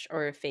bitch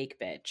or a fake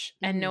bitch.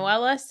 And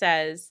Noella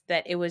says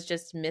that it was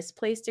just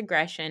misplaced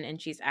aggression and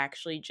she's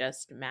actually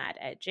just mad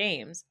at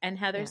James. And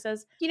Heather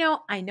says,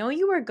 I know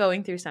you were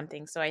going through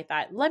something, so I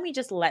thought, let me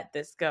just let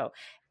this go.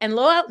 And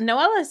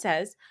Noella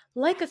says,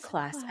 like a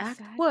class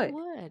act would.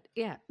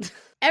 Yeah.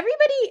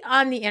 Everybody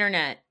on the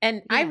internet,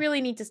 and I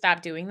really need to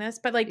stop doing this,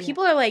 but like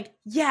people are like,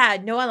 yeah,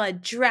 Noella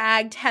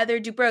dragged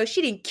Heather Dubrow.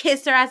 She didn't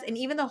kiss her ass. And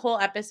even the whole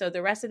episode,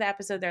 the rest of the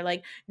episode, they're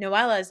like,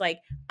 Noella is like,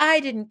 I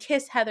didn't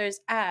kiss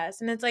Heather's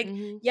ass. And it's like,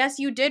 yes,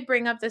 you did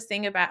bring up this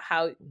thing about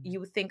how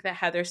you think that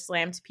Heather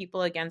slammed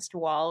people against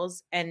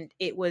walls. And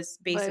it was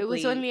basically. But it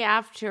was only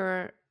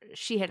after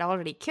she had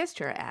already kissed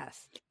her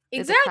ass.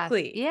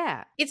 Exactly.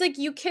 Yeah. It's like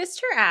you kissed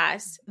her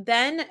ass.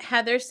 Then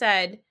Heather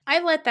said, I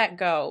let that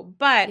go.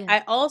 But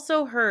I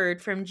also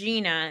heard from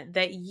Gina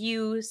that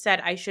you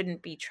said I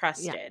shouldn't be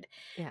trusted.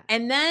 Yeah.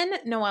 And then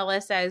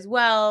Noella says,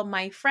 well,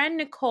 my friend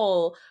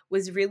Nicole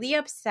was really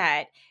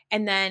upset.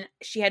 And then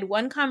she had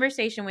one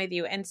conversation with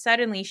you and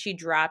suddenly she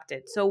dropped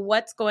it. So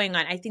what's going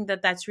on? I think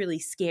that that's really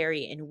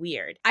scary and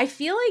weird. I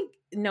feel like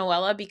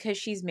Noella, because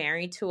she's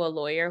married to a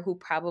lawyer who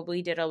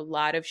probably did a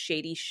lot of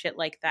shady shit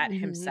like that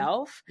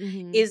himself,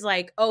 is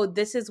like, oh,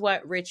 this is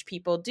what rich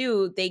people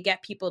do. They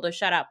get people to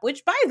shut up,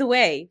 which, by the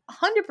way,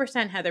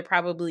 100% Heather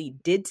probably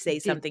did say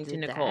something to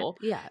Nicole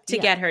to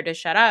get her to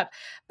shut up.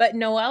 But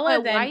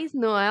Noella why is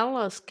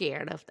Noella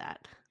scared of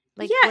that?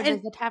 Like, what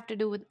does it have to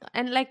do with,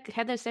 and like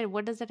Heather said,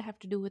 what does it have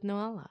to do with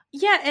Noella?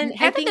 Yeah, and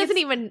Heather doesn't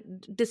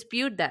even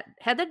dispute that.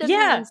 Heather doesn't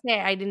even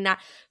say, I did not.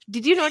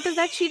 Did you notice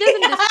that? She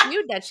doesn't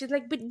dispute that. She's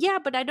like,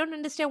 but I don't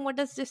understand, what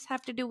does this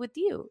have to do with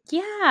you?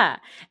 Yeah.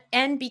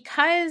 And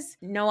because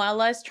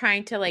Noella's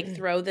trying to like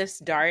throw this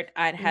dart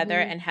at Heather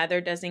and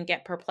Heather doesn't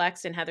get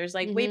perplexed and Heather's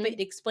like, wait, but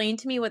explain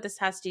to me what this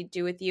has to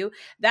do with you.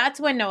 That's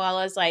when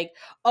Noella's like,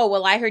 oh,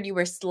 well, I heard you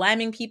were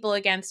slamming people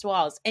against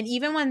walls. And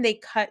even when they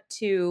cut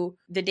to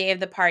the day of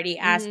the party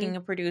party asking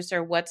a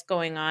producer what's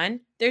going on.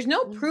 There's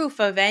no proof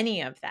of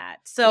any of that.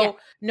 Yeah. So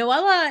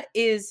Noella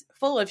is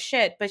full of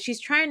shit, but she's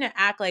trying to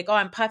act like, oh,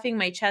 I'm puffing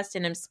my chest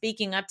and I'm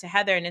speaking up to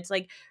Heather. And it's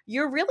like,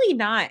 you're really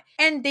not.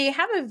 And they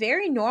have a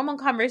very normal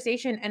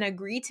conversation and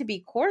agree to be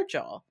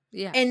cordial.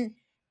 Yeah. And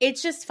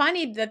it's just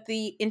funny that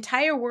the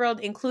entire world,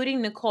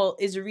 including Nicole,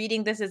 is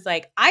reading this as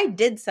like, I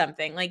did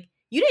something. Like,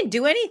 you didn't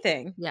do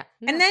anything. Yeah.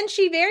 And then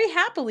she very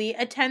happily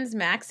attends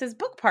Max's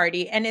book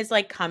party and is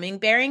like coming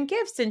bearing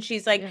gifts. And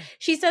she's like,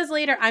 she says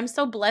later, I'm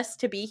so blessed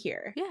to be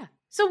here. Yeah.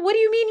 So what do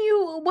you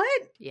mean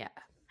what? Yeah.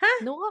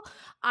 Huh? No,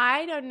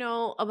 I don't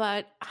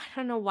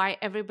know why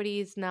everybody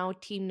is now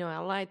Team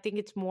Noella. I think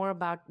it's more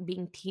about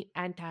being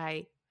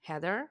anti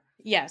Heather.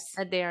 Yes.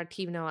 That they are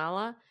Team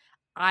Noella.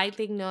 I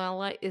think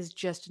Noella is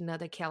just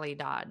another Kelly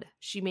Dodd.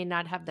 She may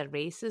not have the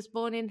racist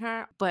bone in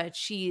her, but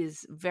she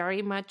is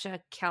very much a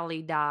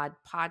Kelly Dodd,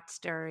 pot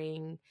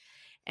stirring,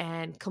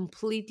 and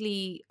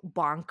completely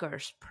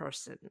bonkers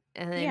person.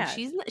 And then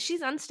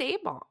she's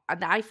unstable.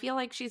 And I feel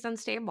like she's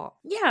unstable.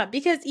 Yeah,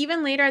 because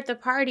even later at the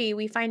party,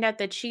 we find out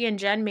that she and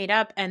Jen made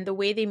up, and the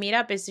way they made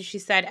up is she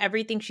said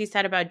everything she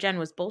said about Jen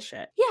was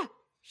bullshit. Yeah.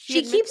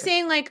 She keeps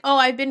saying like, oh,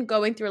 I've been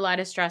going through a lot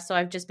of stress, so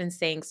I've just been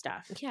saying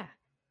stuff. Yeah.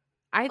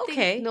 I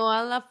think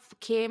Noella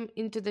came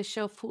into the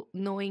show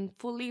knowing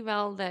fully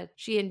well that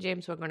she and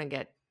James were going to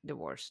get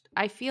divorced.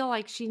 I feel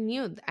like she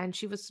knew, and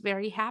she was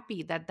very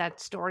happy that that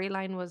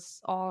storyline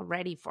was all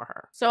ready for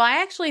her. So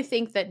I actually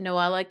think that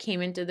Noella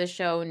came into the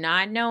show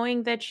not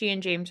knowing that she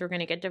and James were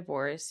going to get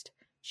divorced.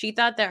 She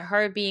thought that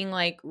her being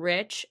like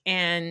rich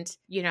and,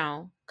 you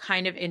know,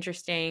 kind of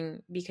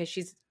interesting because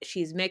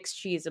she's mixed,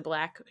 she's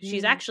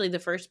actually the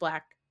first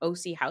Black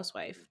OC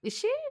housewife. Is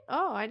she?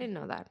 Oh, I didn't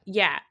know that.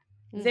 Yeah.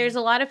 There's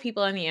a lot of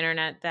people on the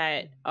internet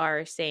that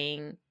are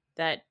saying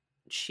that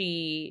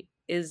she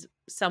is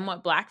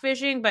somewhat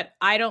blackfishing, but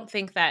I don't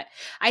think that.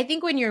 I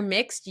think when you're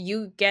mixed,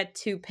 you get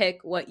to pick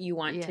what you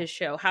want to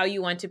show, how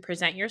you want to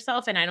present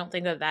yourself, and I don't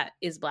think that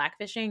is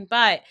blackfishing,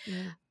 but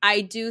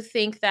I do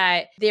think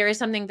that there is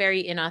something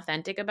very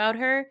inauthentic about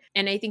her,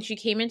 and I think she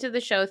came into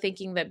the show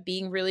thinking that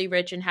being really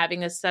rich and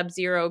having a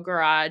Sub-Zero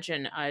garage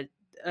and a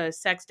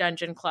sex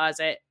dungeon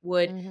closet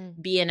would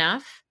be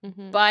enough.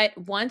 But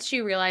once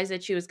she realized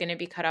that she was going to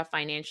be cut off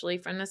financially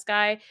from this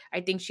guy, I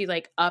think she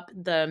like upped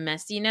the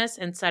messiness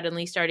and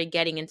suddenly started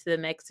getting into the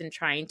mix and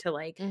trying to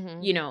like,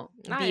 you know,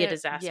 be a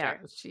disaster.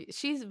 Yeah,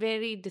 she's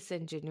very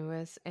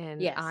disingenuous,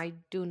 and I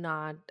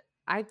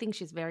think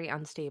she's very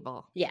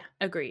unstable. Yeah,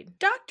 agreed.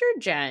 Dr.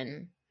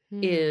 Jen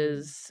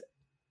is...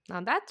 Now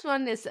that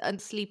one is a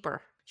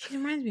sleeper. She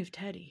reminds me of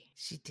Teddy.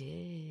 She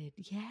did.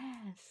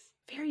 Yes.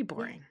 Very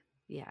boring.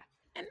 Yeah.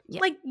 And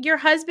like your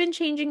husband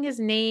changing his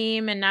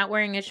name and not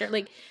wearing a shirt,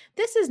 like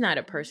this is not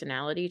a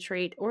personality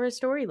trait or a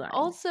storyline.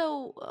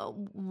 Also,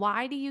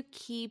 why do you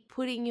keep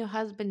putting your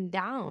husband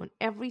down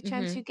every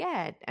chance you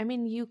get? I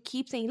mean, you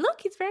keep saying, look,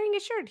 he's wearing a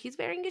shirt. He's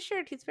wearing a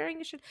shirt. He's wearing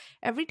a shirt.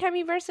 Every time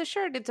he wears a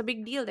shirt, it's a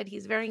big deal that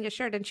he's wearing a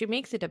shirt, and she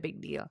makes it a big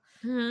deal.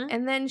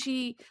 And then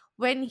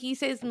when he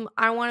says,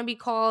 I want to be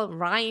called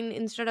Ryan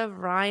instead of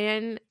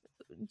Ryan,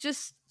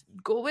 just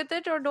go with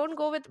it or don't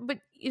go with it, but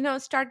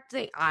start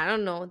saying, I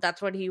don't know,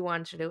 that's what he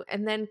wants to do,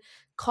 and then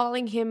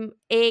calling him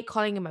a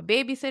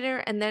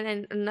babysitter, and then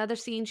in another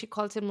scene she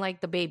calls him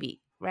like the baby,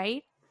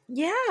 right?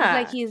 Yeah,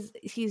 like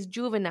he's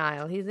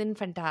juvenile, he's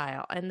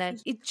infantile, and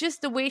that it's just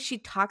the way she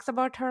talks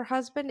about her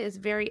husband is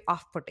very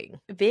off-putting.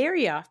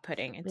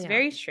 It's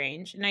very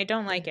strange, and I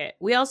don't like it.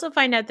 We also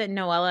find out that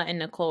Noella and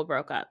Nicole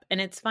broke up, and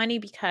it's funny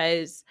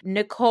because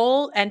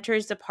Nicole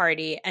enters the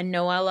party and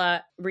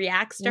Noella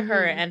reacts to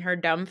her and her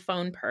dumb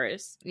phone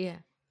purse. Yeah.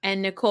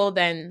 And Nicole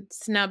then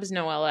snubs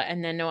Noella,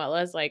 and then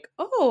Noella's like,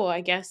 oh,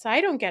 I guess I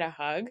don't get a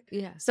hug.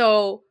 Yeah.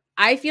 So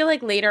I feel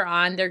like later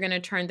on they're going to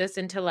turn this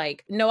into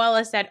like,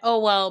 Noella said, oh,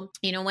 well,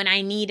 when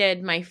I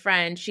needed my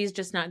friend, she's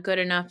just not good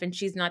enough and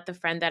she's not the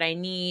friend that I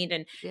need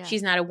and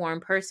she's not a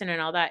warm person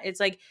and all that. It's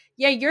like,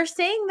 yeah, you're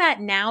saying that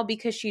now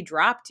because she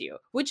dropped you,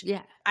 which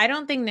I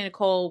don't think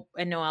Nicole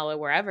and Noella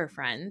were ever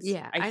friends.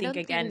 Yeah, I don't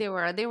think they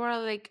were. They were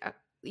like...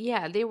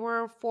 they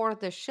were for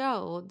the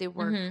show. They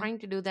were trying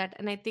to do that,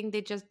 and I think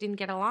they just didn't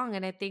get along.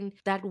 And I think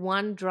that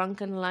one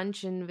drunken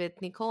luncheon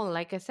with Nicole,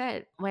 like I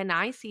said, when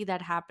I see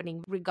that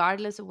happening,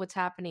 regardless of what's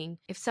happening,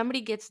 if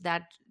somebody gets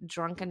that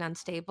drunk and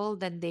unstable,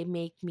 then they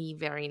make me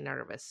very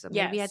nervous. So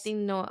maybe I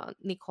think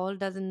Nicole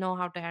doesn't know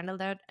how to handle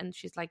that, and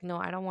she's like, no,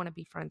 I don't want to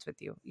be friends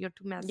with you. You're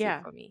too messy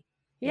for me.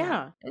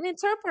 Yeah. And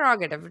it's her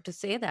prerogative to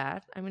say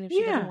that. I mean, if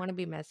she doesn't want to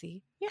be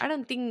messy. I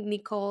don't think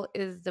Nicole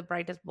is the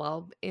brightest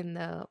bulb in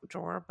the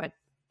drawer, but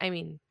I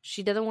mean,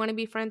 she doesn't want to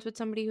be friends with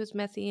somebody who's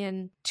messy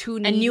and too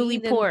needy. And newly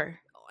poor.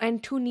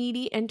 And too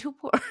needy and too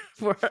poor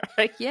for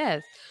her.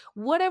 Yes.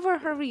 Whatever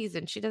her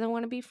reason, she doesn't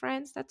want to be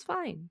friends, that's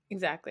fine.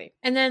 Exactly.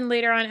 And then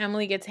later on,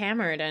 Emily gets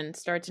hammered and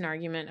starts an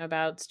argument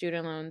about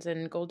student loans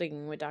and gold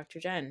digging with Dr.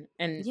 Jen.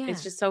 And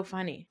it's just so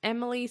funny.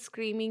 Emily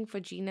screaming for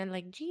Gina,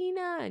 like,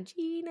 Gina,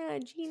 Gina,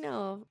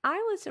 Gina. I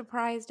was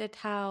surprised at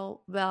how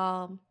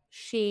well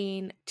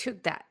Shane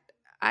took that.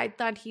 I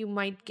thought he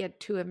might get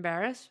too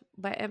embarrassed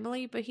by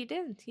Emily, but he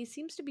didn't. He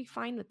seems to be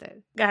fine with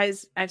it.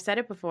 Guys, I've said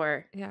it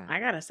before. Yeah. I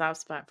got a soft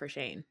spot for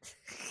Shane.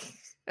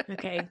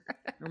 Okay.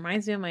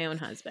 Reminds me of my own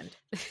husband.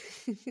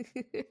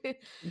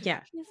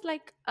 Yeah. He's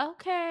like,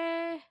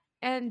 okay.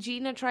 And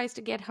Gina tries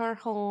to get her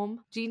home.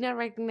 Gina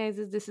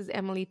recognizes this is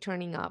Emily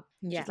turning up.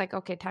 Yeah. She's like,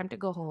 okay, time to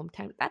go home.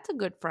 That's a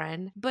good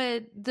friend.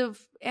 But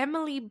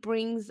Emily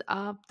brings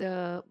up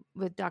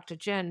with Dr.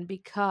 Jen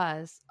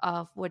because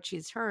of what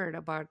she's heard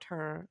about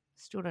her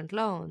student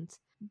loans.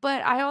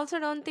 But I also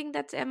don't think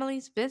that's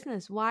Emily's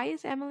business. Why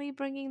is Emily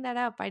bringing that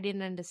up? I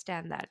didn't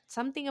understand that.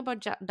 Something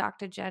about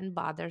Dr. Jen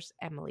bothers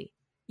Emily.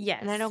 Yes.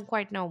 And I don't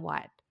quite know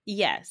what.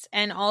 Yes.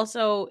 And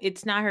also,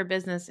 it's not her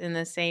business in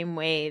the same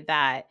way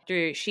that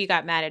she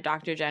got mad at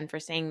Dr. Jen for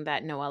saying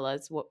that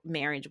Noella's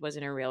marriage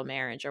wasn't a real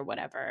marriage or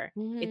whatever.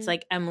 Mm-hmm. It's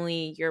like,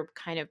 Emily, you're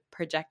kind of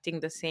projecting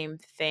the same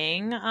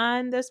thing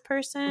on this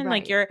person.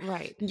 Right,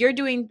 like you're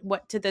doing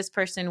to this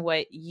person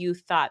what you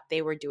thought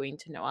they were doing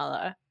to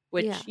Noella,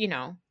 which,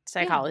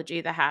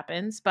 psychology that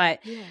happens. But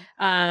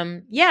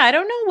I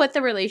don't know what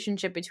the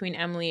relationship between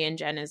Emily and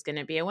Jen is going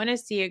to be. I want to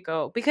see it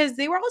go because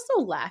they were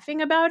also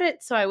laughing about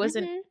it. So I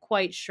wasn't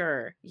quite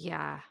sure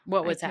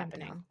what was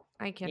happening.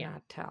 I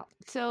cannot tell.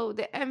 So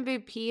the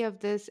MVP of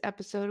this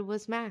episode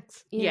was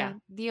Max.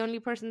 The only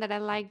person that I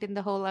liked in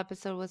the whole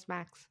episode was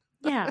Max.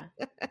 Yeah,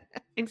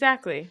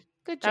 exactly.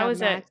 Good job,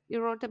 Max.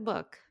 You wrote a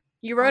book.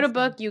 You wrote a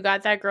book. You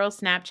got that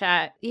girl's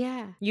Snapchat.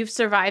 Yeah. You've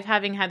survived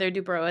having Heather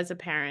Dubrow as a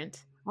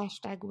parent.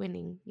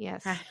 #winning.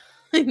 Yes.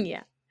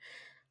 Yeah.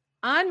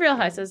 On Real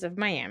Housewives of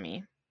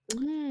Miami.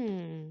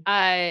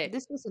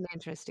 This was an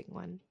interesting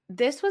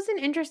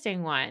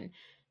one.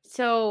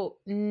 So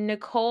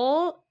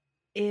Nicole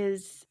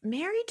is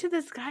married to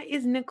this guy.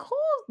 Is Nicole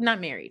not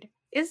married?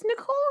 Is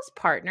Nicole's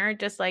partner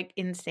just like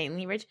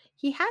insanely rich?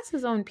 He has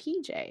his own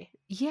PJ.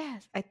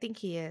 Yes, I think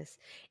he is.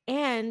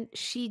 And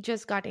she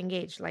just got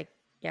engaged like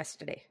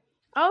yesterday.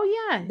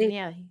 Oh yeah. They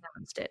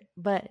announced it.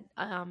 But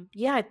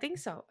I think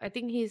so. I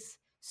think he's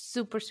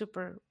super,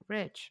 super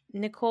rich.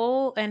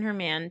 Nicole and her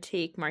man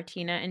take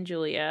Martina and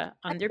Julia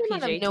on their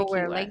PJ to Key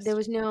West. Like there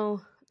was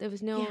no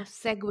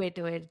segue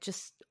to it.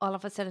 Just all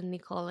of a sudden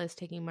Nicole is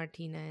taking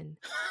Martina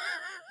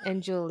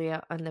and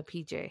Julia on the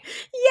PJ.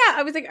 Yeah,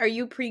 I was like, are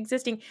you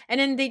pre-existing? And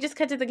then they just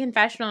cut to the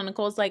confessional and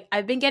Nicole's like,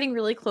 I've been getting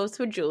really close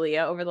with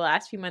Julia over the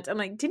last few months. I'm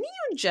like, didn't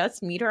you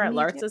just meet her at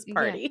Larsa's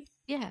party?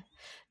 Yeah.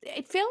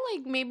 It felt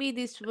like maybe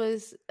this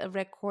was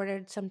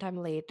recorded sometime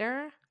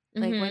later.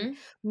 Like when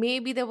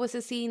maybe there was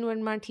a scene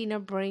when Martina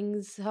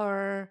brings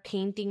her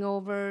painting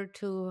over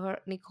to her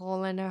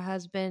Nicole and her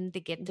husband.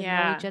 They get to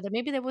know each other.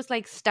 Maybe there was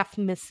like stuff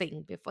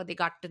missing before they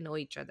got to know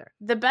each other.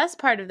 The best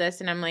part of this,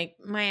 and I'm like,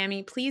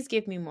 Miami, please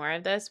give me more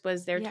of this,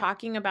 was they're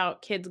talking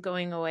about kids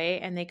going away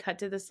and they cut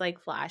to this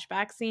like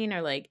flashback scene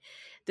or like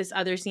this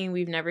other scene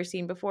we've never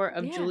seen before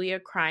of Julia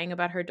crying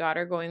about her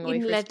daughter going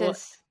away for school.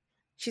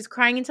 She's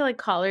crying into like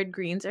collard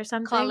greens or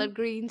something. Collard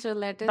greens or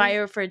lettuce. By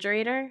a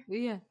refrigerator.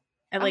 Yeah.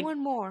 And, like, I want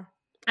more.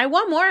 I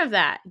want more of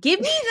that. Give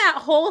me that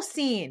whole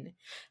scene.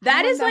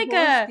 That is like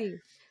a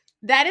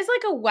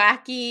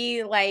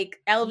wacky,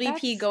 like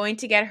LVP going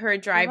to get her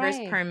driver's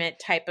permit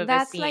type of a scene.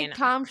 That's like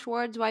Tom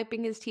Schwartz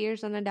wiping his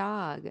tears on a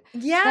dog.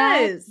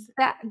 Yes.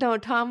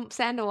 Tom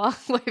Sandoval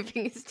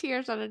wiping his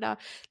tears on a dog.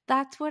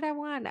 That's what I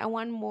want. I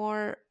want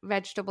more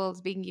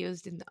vegetables being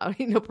used in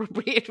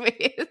inappropriate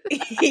ways.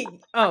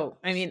 Oh,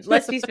 I mean,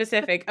 let's be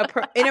specific.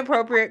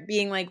 Inappropriate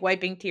being like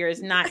wiping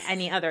tears, not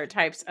any other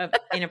types of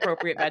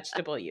inappropriate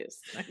vegetable use.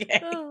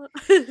 Okay. Oh.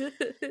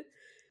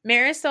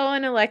 Marisol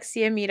and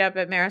Alexia meet up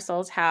at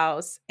Marisol's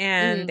house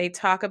and they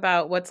talk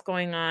about what's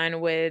going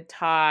on with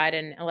Todd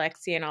and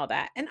Alexia and all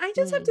that. And I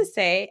just have to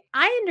say,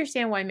 I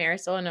understand why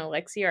Marisol and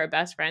Alexia are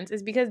best friends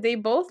is because they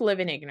both live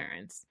in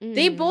ignorance.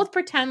 They both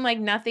pretend like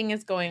nothing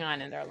is going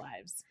on in their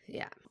lives.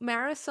 Yeah.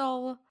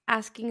 Marisol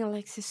asking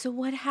Alexia, so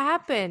what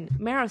happened?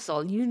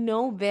 Marisol, you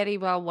know very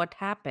well what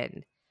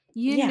happened.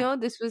 You know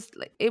this was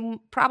it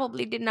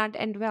probably did not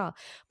end well.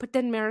 But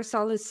then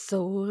Marisol is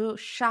so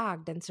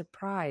shocked and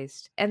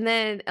surprised. And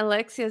then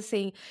Alexia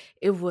saying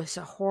it was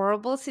a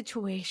horrible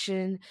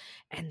situation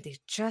and they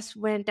just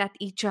went at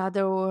each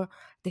other.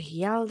 They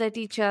yelled at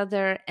each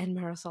other and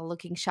Marisol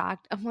looking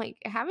shocked. I'm like,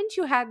 haven't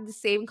you had the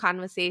same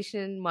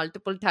conversation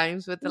multiple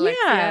times with Alexia?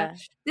 Yeah.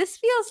 This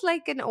feels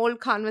like an old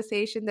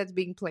conversation that's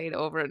being played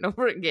over and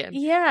over again.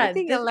 Yeah. I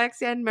think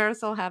Alexia and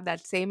Marisol have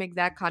that same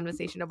exact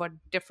conversation about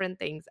different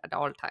things at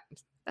all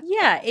times.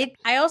 Yeah.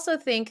 I also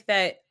think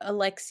that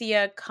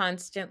Alexia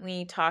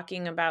constantly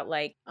talking about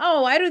like,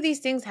 oh, why do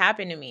these things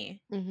happen to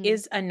me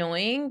is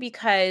annoying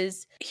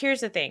because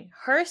here's the thing.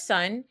 Her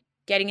son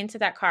getting into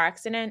that car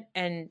accident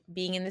and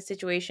being in the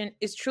situation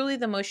is truly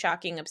the most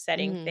shocking,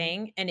 upsetting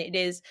thing. And it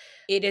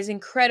is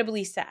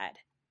incredibly sad.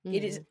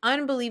 It is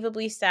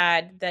unbelievably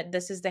sad that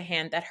this is the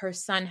hand that her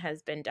son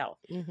has been dealt.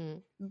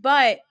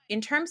 But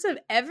in terms of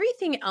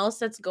everything else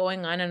that's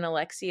going on in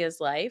Alexia's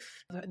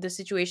life, the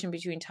situation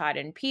between Todd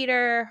and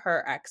Peter,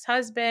 her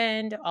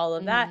ex-husband, all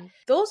of that,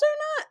 those are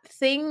not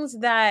things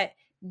that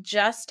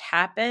just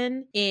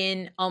happen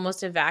in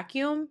almost a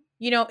vacuum.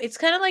 You know, it's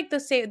kind of like the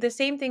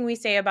same thing we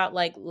say about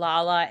like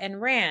Lala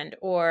and Rand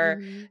or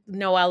Mm-hmm.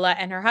 Noella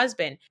and her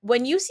husband.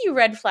 When you see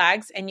red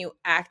flags and you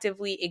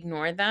actively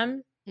ignore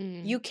them,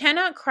 Mm-hmm. you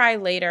cannot cry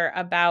later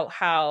about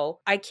how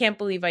I can't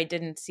believe I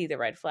didn't see the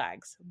red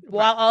flags, Right.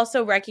 while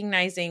also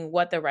recognizing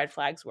what the red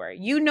flags were.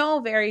 You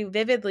know very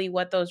vividly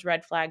what those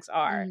red flags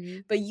are, Mm-hmm.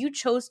 but you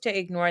chose to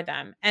ignore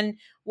them. And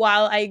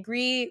while I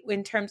agree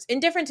in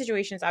different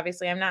situations,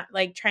 obviously, I'm not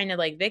like trying to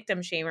like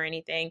victim shame or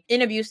anything.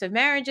 In abusive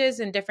marriages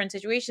and different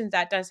situations,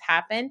 that does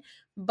happen.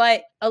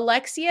 But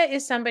Alexia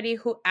is somebody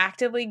who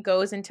actively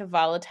goes into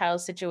volatile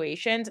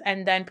situations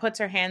and then puts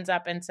her hands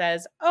up and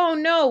says, "Oh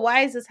no,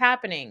 why is this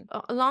happening?"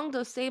 Along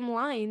those same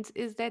lines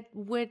is that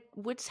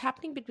what's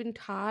happening between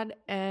Todd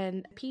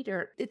and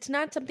Peter, it's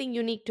not something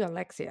unique to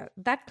Alexia.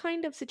 That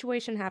kind of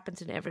situation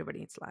happens in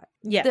everybody's life.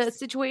 The Yes.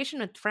 situation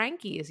with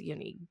Frankie is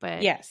unique,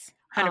 but Yes.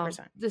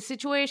 100%. the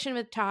situation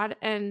with Todd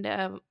and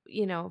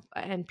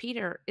and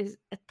Peter is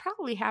it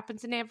probably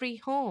happens in every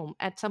home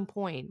at some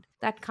point.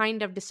 That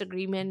kind of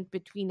disagreement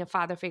between a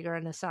father figure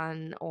and a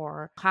son,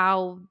 or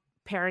how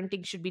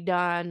parenting should be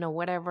done, or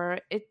whatever.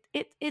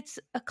 It's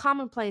a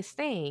commonplace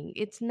thing.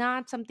 It's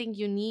not something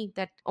unique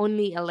that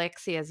only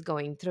Alexia is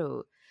going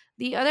through.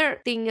 The other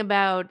thing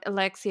about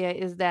Alexia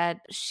is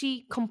that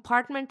she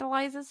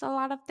compartmentalizes a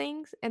lot of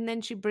things and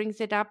then she brings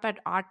it up at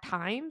odd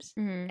times,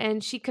 Mhm.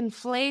 and she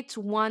conflates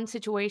one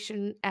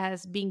situation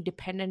as being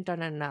dependent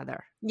on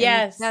another. And it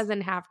Yes.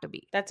 doesn't have to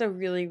be. That's a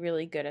really,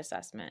 really good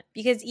assessment.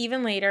 Because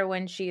even later,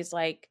 when she's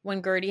like,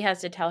 when Gertie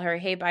has to tell her,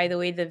 hey, by the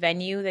way, the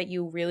venue that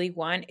you really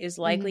want is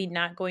likely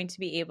not going to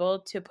be able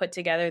to put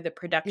together the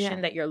production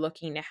Yeah. that you're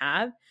looking to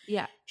have,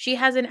 Yeah. she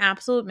has an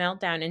absolute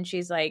meltdown and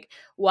she's like,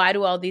 why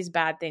do all these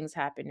bad things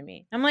happen to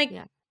me? I'm like,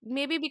 Yeah.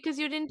 Maybe because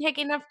you didn't take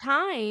enough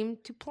time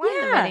to plan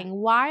the yeah, wedding.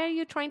 Why are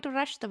you trying to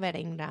rush the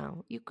wedding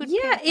now? You could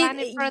yeah, plan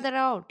it further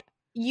out.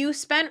 you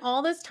spent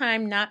all this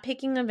time not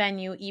picking a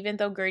venue, even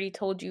though Gertie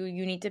told you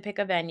you need to pick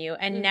a venue.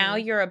 And now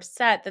Mm-hmm. you're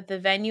upset that the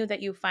venue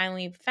that you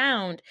finally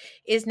found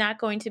is not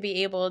going to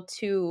be able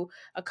to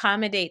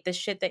accommodate the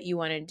shit that you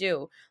want to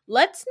do.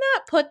 Let's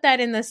not put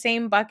that in the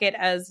same bucket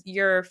as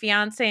your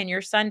fiance and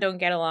your son don't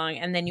get along.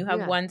 And then you have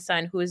Yeah. one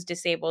son who is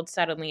disabled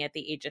suddenly at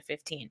the age of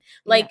 15. Yeah.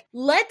 Like,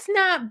 let's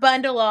not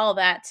bundle all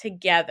that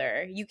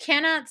together. You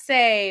cannot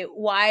say,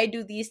 why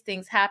do these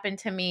things happen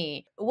to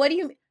me? What do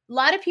you a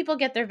lot of people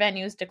get their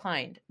venues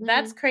declined.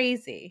 That's Mm-hmm.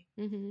 crazy.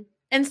 Mm-hmm.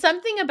 And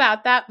something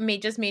about that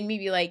just made me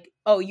be like,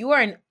 oh, you are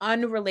an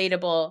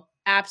unrelatable,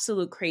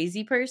 absolute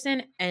crazy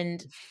person,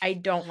 and I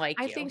don't like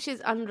I you. think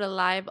she's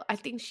unreliable. I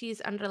think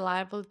she's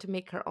unreliable to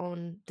make her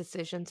own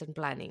decisions and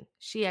planning.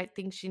 I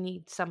think she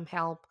needs some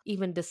help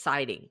even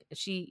deciding.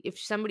 If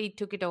somebody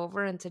took it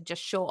over and said,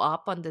 just show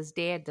up on this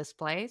day at this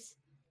place,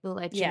 we'll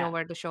let you know Yeah.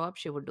 where to show up,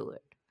 she would do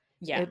it.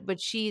 Yeah. But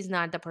she's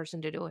not the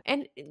person to do it.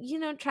 And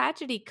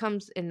tragedy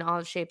comes in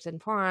all shapes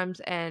and forms,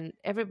 and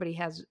everybody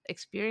has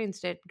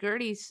experienced it.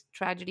 Gertie's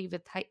tragedy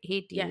with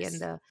Haiti and Yes.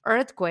 the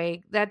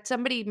earthquake, that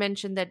somebody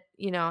mentioned that,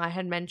 I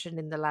had mentioned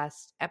in the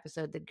last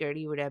episode that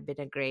Gertie would have been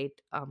a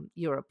great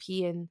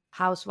European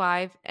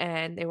housewife,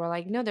 and they were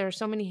like, no, there are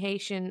so many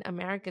Haitian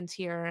Americans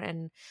here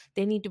and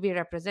they need to be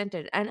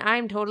represented. And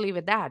I'm totally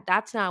with that.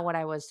 That's not what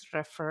I was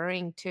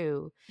referring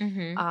to.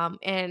 Mm-hmm.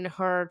 And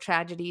her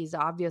tragedy is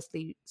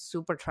obviously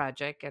super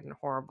tragic and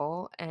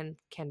horrible and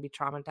can be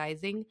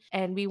traumatizing.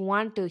 And we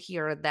want to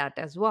hear that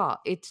as well.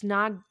 It's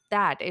not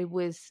that it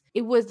was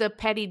the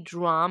petty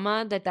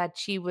drama that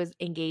she was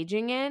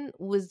engaging in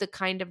was the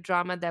kind of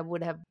drama that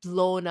would have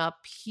blown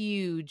up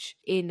huge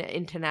in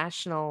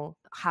international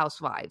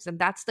housewives, and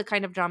that's the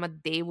kind of drama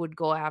they would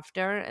go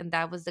after, and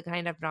that was the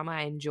kind of drama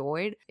I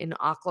enjoyed in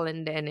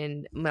Auckland and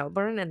in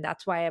Melbourne, and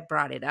that's why I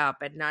brought it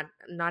up. And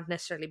not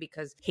necessarily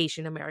because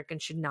Haitian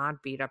Americans should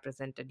not be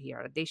represented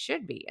here. They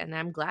should be, and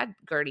I'm glad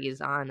Gertie is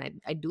on.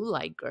 I do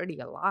like Gertie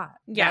a lot.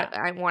 Yeah. That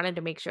I wanted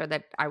to make sure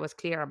that I was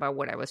clear about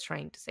what I was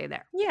trying to say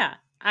there. Yeah.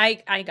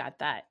 I got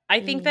that. I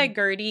think that Mm.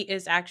 Gertie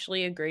is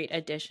actually a great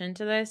addition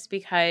to this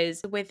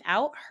because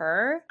without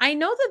her, I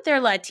know that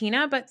they're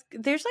Latina, but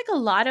there's like a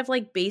lot of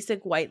like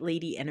basic white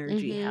lady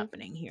energy Mm-hmm.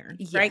 happening here,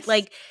 right? Yes.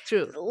 Like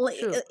True.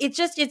 True.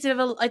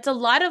 it's a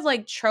lot of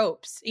like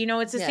tropes.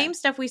 It's the Yeah. same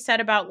stuff we said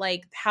about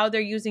like how they're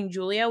using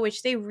Julia,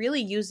 which they really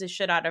use the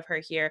shit out of her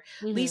here.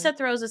 Mm-hmm. Lisa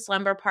throws a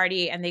slumber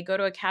party and they go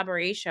to a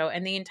cabaret show,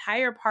 and the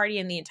entire party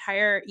and the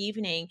entire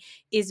evening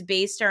is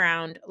based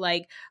around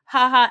like,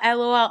 haha,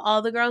 lol,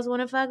 all the girls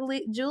want to fuck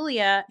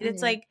Julia. And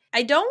it's like,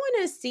 I don't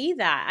want to see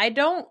that. I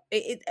don't.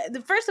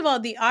 First of all,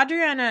 the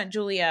Adriana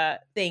Julia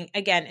thing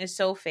again is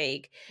so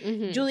fake.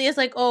 Mm-hmm. Julia's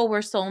like, oh, we're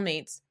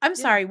soulmates. I'm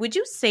sorry. Would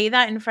you say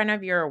that in front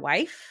of your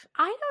wife?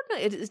 I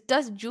don't know.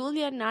 Does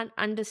Julia not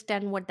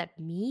understand what that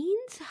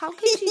means? How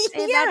can she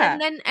say that Yeah.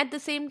 and then at the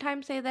same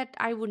time say that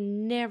I would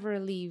never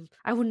leave?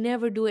 I would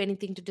never do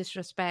anything to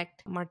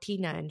disrespect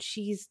Martina, and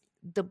she's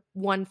the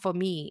one for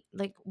me.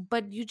 Like,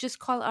 but you just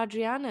call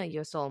Adriana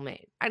your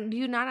soulmate. And do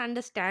you not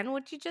understand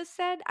what you just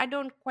said? I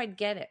don't quite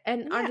get it.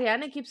 And Yeah.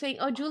 Adriana keeps saying,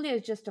 oh, Julia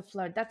is just a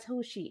flirt. That's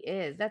who she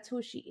is. That's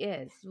who she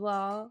is.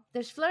 Well,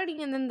 there's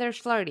flirting and then there's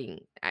flirting.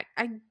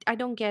 I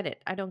don't get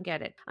it. I don't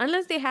get it.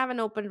 Unless they have an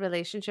open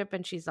relationship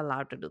and she's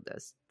allowed to do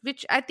this,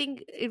 which I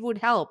think it would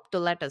help to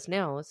let us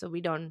know so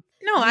we don't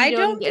No, I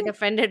don't get think.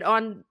 offended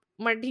on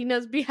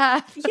Martina's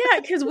behalf.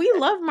 Yeah, because we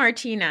love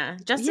Martina.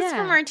 Justice for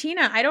Yeah.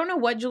 Martina. I don't know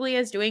what Julia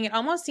is doing. It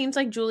almost seems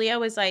like Julia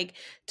was like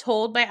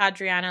told by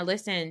Adriana,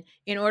 listen,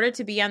 in order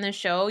to be on the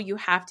show, you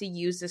have to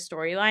use the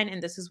storyline,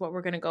 and this is what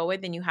we're going to go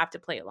with, and you have to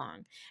play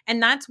along.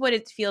 And that's what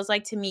it feels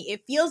like to me.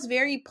 It feels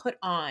very put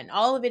on.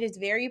 All of it is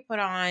very put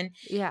on.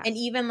 Yeah. And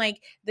even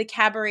like the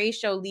cabaret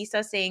show,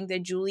 Lisa saying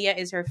that Julia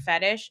is her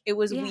fetish, it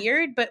was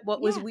weird. But what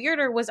was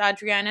weirder was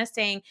Adriana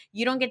saying,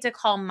 you don't get to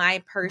call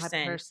my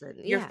person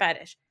your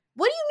fetish.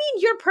 What do you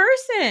mean your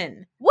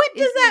person? What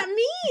does that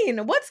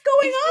mean? What's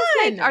going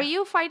on? Like, are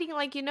you fighting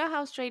like, you know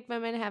how straight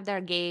women have their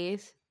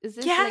gays? Is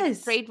this like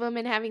straight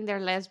women having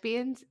their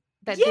lesbians?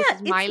 That this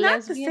is my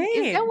lesbian?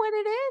 Is that what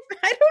it is?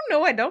 I don't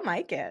know. I don't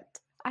like it.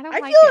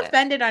 I feel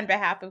offended on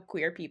behalf of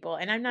queer people,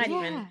 and I'm not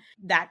even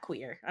that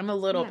queer. I'm a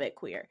little bit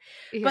queer.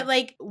 But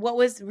like what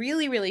was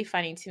really, really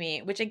funny to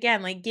me, which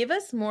again, like give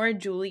us more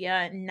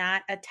Julia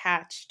not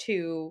attached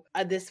to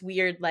this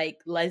weird like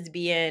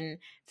lesbian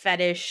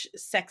fetish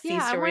sexy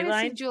storyline. I want to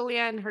see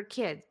Julia and her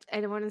kids. I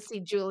want to see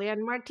Julia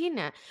and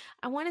Martina.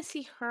 I want to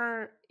see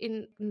her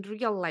in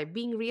real life,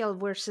 being real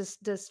versus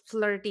this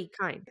flirty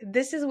kind.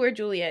 This is where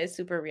Julia is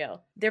super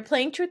real. They're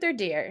playing Truth or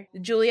Dare.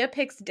 Julia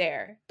picks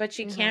Dare, but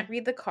she can't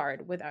read the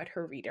card without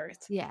her readers.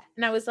 Yeah.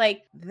 And I was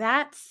like,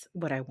 that's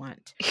what I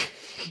want.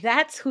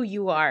 That's who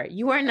you are.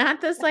 You are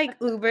not this like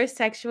uber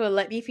sexual,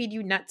 let me feed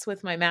you nuts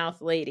with my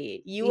mouth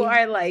lady. You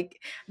are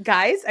like,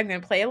 guys, I'm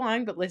going to play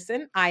along, but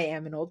listen, I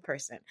am an old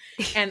person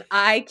and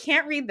I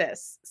can't read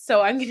this.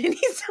 So I'm going to need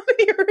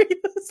somebody to read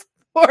this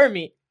for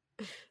me.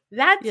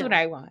 That's what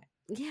I want.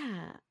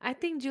 Yeah, I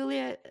think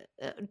Julia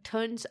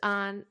turns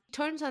on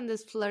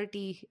this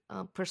flirty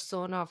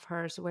persona of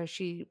hers where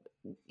she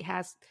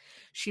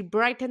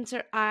brightens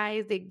her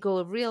eyes, they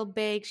go real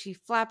big, she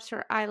flaps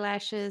her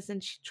eyelashes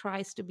and she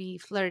tries to be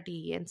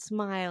flirty and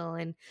smile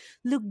and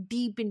look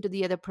deep into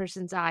the other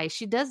person's eyes.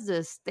 She does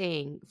this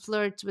thing,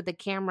 flirts with the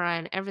camera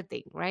and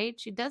everything, right?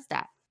 She does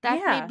that.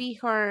 That may be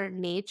her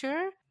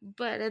nature,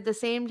 but at the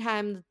same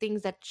time, the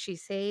things that she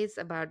says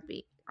about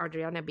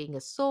Adriana being a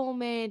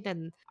soulmate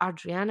and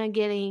Adriana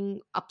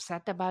getting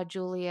upset about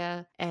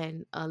Julia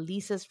and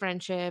Lisa's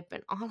friendship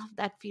and all of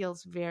that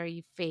feels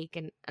very fake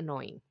and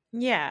annoying.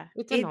 Yeah.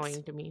 It's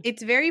annoying to me.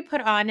 It's very put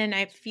on, and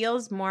it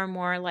feels more and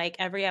more like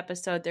every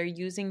episode they're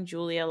using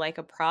Julia like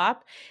a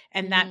prop,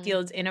 and that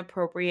feels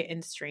inappropriate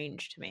and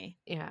strange to me.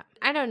 Yeah.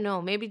 I don't know.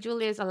 Maybe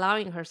Julia is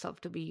allowing herself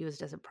to be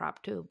used as a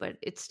prop too, but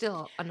it's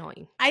still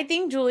annoying. I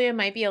think Julia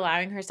might be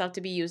allowing herself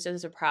to be used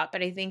as a prop,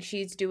 but I think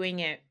she's doing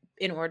it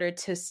in order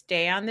to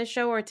stay on the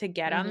show or to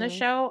get on the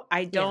show.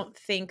 I don't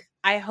think,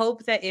 I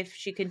hope that if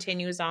she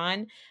continues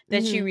on,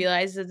 that she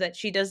realizes that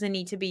she doesn't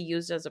need to be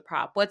used as a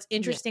prop. What's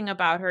interesting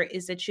about her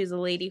is that she's a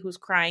lady who's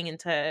crying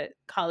into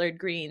collard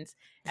greens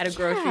at a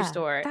grocery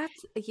store.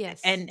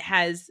 And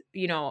has,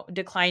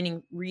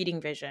 declining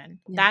reading vision.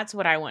 That's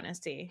what I want to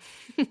see.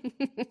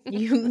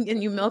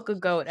 You milk a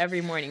goat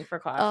every morning for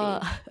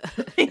coffee.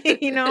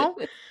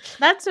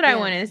 That's what I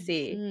want to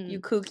see. You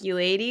kooky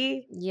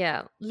lady.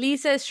 Yeah.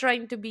 Lisa is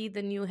trying to be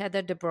the new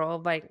Heather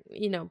Dubrow by,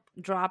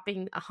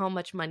 dropping how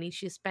much money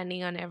she's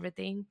spending on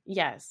everything.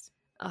 Yes.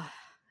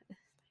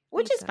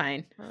 Which is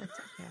fine.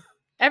 Okay.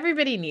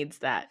 Everybody needs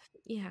that.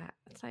 Yeah.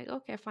 It's like,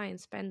 okay, fine.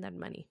 Spend that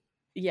money.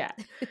 Yeah.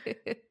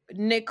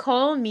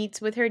 Nicole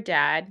meets with her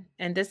dad,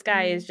 and this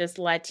guy is just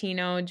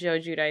Latino Joe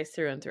Giudice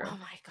through and through. Oh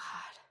my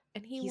God.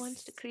 And he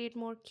wants to create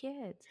more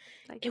kids.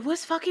 Like, it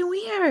was fucking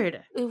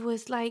weird. It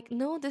was like,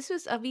 no, this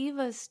was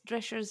Aviva's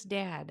Drescher's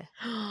dad.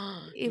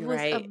 It was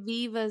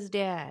Aviva's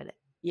dad.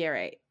 Yeah,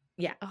 right.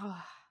 Yeah.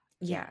 Oh,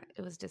 yeah.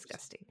 It was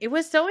disgusting. It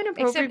was so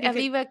inappropriate. Except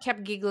Aviva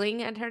kept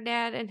giggling at her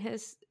dad and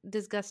his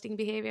disgusting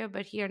behavior,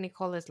 but here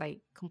Nicole is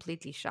like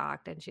completely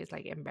shocked and she's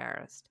like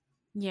embarrassed.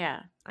 Yeah,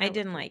 I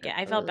didn't like it.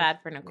 I felt bad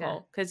for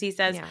Nicole because he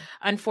says,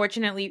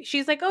 unfortunately,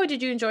 she's like, oh,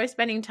 did you enjoy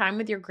spending time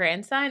with your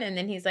grandson? And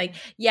then he's like,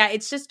 yeah,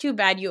 it's just too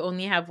bad you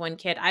only have one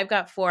kid. I've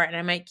got 4 and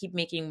I might keep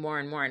making more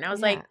and more. And I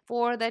was like,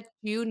 4 that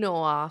you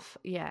know of.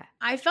 Yeah.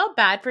 I felt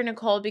bad for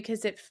Nicole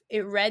because it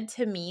read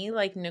to me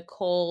like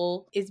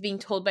Nicole is being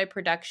told by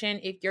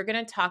production, if you're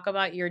going to talk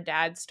about your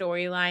dad's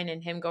storyline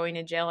and him going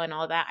to jail and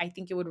all that, I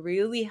think it would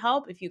really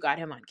help if you got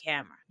him on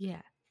camera.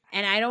 Yeah.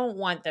 And I don't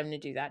want them to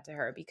do that to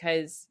her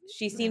because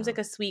she seems like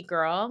a sweet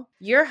girl.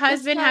 Your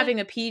husband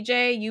having a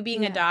PJ, you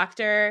being a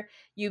doctor,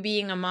 you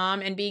being a mom,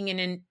 and being in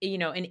an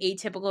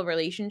atypical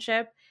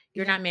relationship.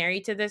 You're not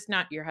married to this,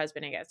 not your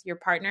husband, I guess, your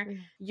partner.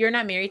 You're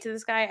not married to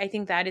this guy. I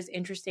think that is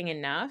interesting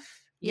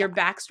enough. Your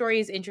backstory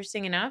is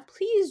interesting enough.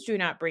 Please do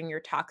not bring your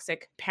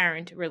toxic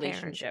parent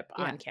relationship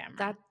on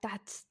camera.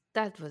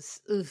 That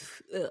was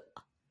ugh.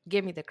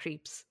 Give me the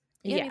creeps.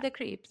 Give me the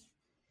creeps.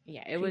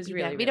 Yeah, it was Creepy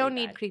really, dad. We really don't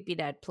need bad. creepy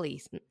dad,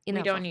 please. We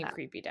Enough don't of need that.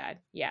 creepy dad.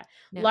 Yeah.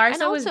 No. And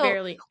Larsa was also,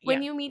 barely,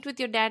 when yeah. you meet with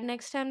your dad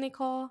next time,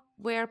 Nicole,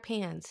 wear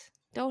pants.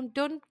 Don't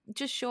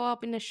just show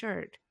up in a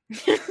shirt.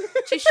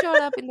 She showed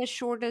up in the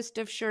shortest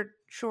of short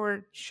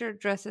shirt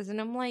dresses, and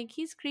I'm like,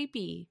 he's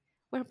creepy.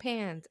 Wear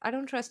pants. I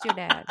don't trust your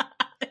dad.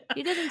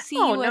 He doesn't see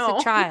Oh, you as a no.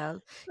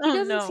 child. He Oh,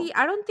 doesn't no. see.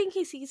 I don't think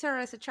he sees her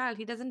as a child.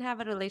 He doesn't have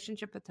a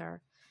relationship with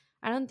her.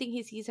 I don't think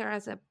he sees her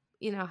as a,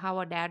 how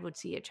a dad would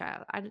see a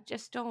child. I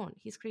just don't.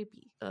 He's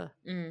creepy. Ugh.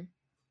 Mm.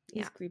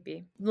 He's Yeah.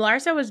 creepy.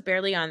 Larsa was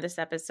barely on this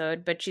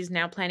episode, but she's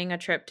now planning a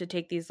trip to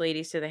take these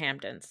ladies to the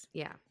Hamptons.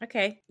 Yeah.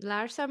 Okay.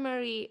 Larsa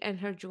Marie and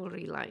her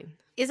jewelry line.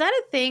 Is that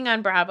a thing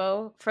on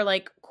Bravo for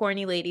like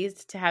corny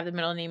ladies to have the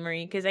middle name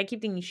Marie? Because I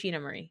keep thinking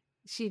Sheena Marie.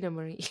 Sheena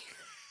Marie.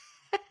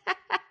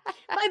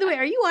 By the way,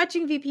 are you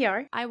watching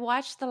VPR? I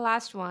watched the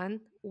last one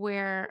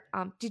where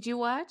did you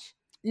watch?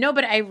 No,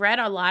 but I read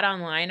a lot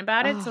online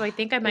about it, so I Oh,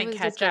 think I it might was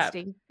catch up.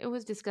 disgusting. It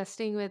was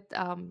disgusting with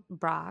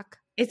Brock.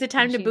 Is it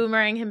time And to she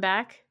boomerang him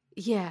back?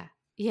 Yeah,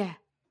 yeah.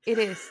 It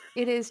is.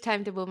 It is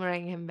time to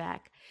boomerang him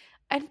back.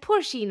 And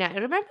poor Sheena.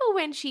 Remember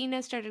when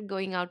Sheena started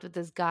going out with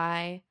this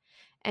guy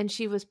and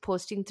she was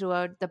posting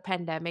throughout the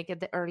pandemic, at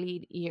the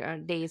early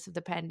days of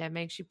the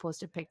pandemic, she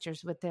posted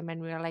pictures with him and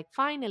we were like,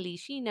 finally,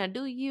 Sheena,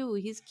 do you?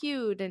 He's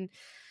cute. And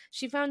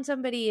she found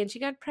somebody and she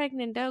got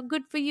pregnant. Oh,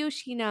 good for you,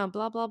 Sheena,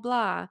 blah, blah,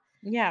 blah.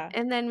 Yeah.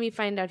 And then we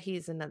find out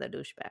he's another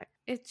douchebag.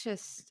 It's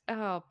just,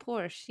 oh,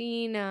 poor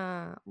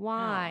Sheena.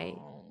 Why?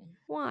 Oh.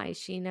 Why,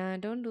 Sheena?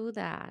 Don't do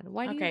that.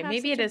 Why do you Okay, have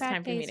maybe such it a is bad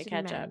time for me to taste in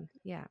catch up. men?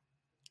 Yeah,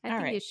 I All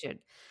think you right. should.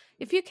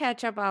 If you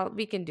catch up,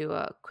 we can do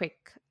a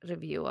quick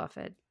review of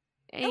it.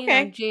 And,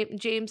 Okay.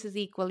 James is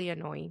equally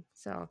annoying.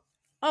 So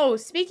Oh,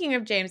 speaking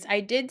of James, I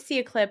did see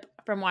a clip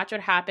from Watch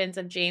What Happens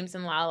of James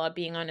and Lala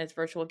being on as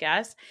virtual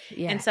guests.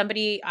 yeah, And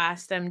somebody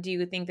asked them, do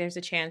you think there's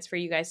a chance for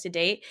you guys to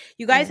date?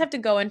 You guys have to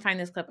go and find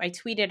this clip. I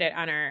tweeted it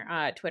on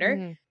our Twitter.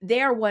 Mhm.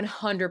 They are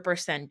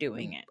 100%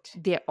 doing it.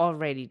 They're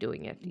already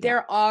doing it. Yeah.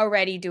 They're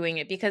already doing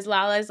it because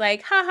Lala's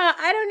like, haha,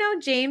 I don't know,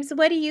 James.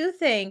 What do you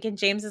think? And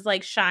James is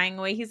like shying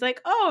away. He's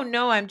like, oh,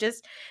 no,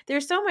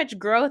 there's so much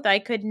growth. I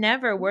could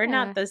never. We're Yeah.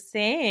 not the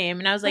same.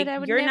 And I was But like, I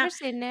would you're never not.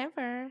 say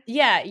never.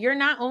 Yeah, you're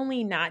not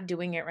only not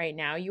doing it right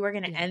now, you are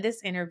going to Yeah. end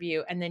this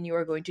interview and then you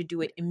are going to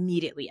do it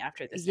immediately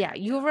after this Yeah,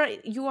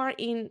 interview. you are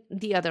in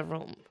the other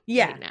room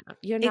Yeah, right now.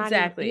 You're not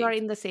exactly. you are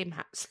in the same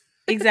house.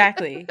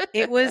 Exactly.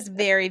 It was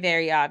very,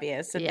 very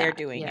obvious that they're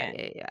doing yeah,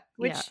 it. Yeah.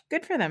 Which,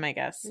 good for them, I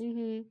guess.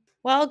 Mm-hmm.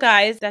 Well,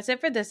 guys, that's it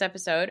for this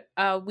episode.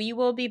 We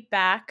will be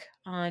back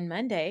on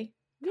Monday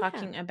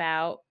talking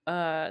about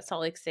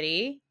Salt Lake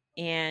City.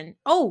 And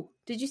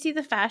did you see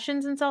the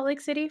fashions in Salt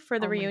Lake City for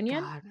the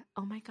reunion?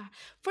 Oh my god!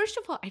 First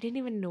of all, I didn't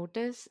even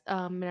notice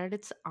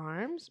Meredith's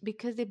arms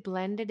because they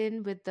blended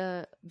in with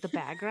the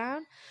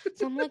background.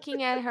 So I'm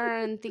looking at her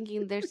and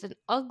thinking, "There's an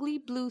ugly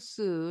blue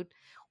suit.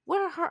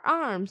 Where are her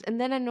arms?" And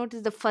then I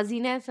noticed the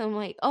fuzziness. I'm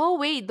like, "Oh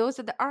wait, those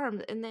are the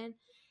arms." And then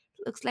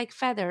it looks like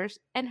feathers.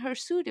 And her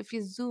suit, if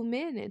you zoom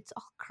in, it's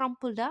all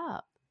crumpled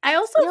up. I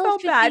also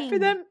felt bad for Ill-fitting.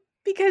 them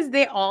because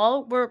they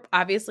all were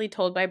obviously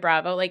told by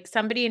Bravo, like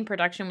somebody in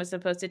production was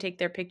supposed to take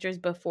their pictures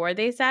before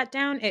they sat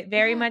down. It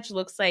very much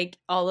looks like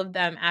all of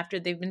them after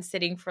they've been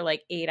sitting for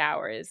like 8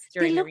 hours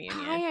during the reunion.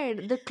 They look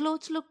tired. The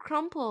clothes look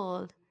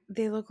crumpled.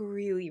 They look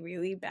really,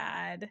 really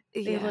bad.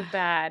 They Yeah. look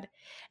bad.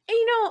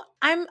 And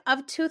I'm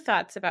of two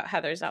thoughts about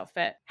Heather's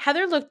outfit.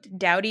 Heather looked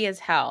dowdy as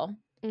hell.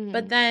 Mhm.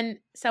 But then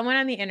someone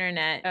on the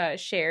internet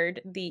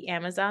shared the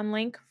Amazon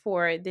link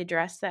for the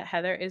dress that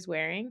Heather is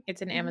wearing.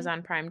 It's an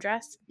Amazon Prime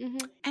dress.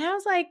 Mhm. And I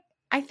was like,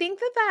 I think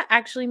that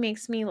actually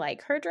makes me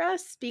like her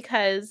dress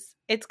because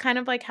it's kind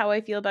of like how I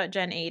feel about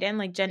Jen Aiden.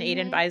 Like Jen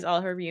Aiden buys all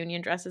her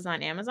reunion dresses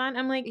on Amazon.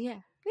 I'm like,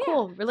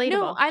 cool, relatable.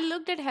 No, I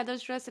looked at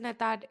Heather's dress and I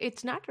thought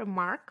it's not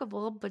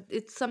remarkable, but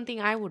it's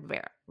something I would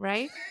wear,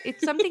 right?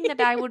 It's something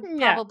that I would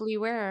probably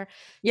wear.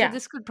 So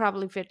this could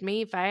probably fit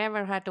me if I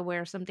ever had to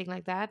wear something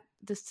like that.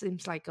 This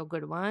seems like a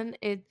good one.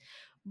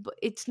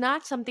 It's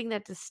not something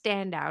that's a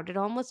standout. It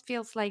almost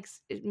feels like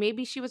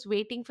maybe she was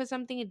waiting for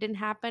something, it didn't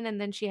happen, and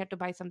then she had to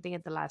buy something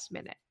at the last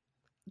minute.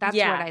 That's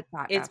what I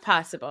thought. It's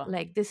possible.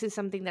 Like this is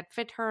something that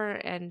fit her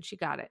and she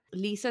got it.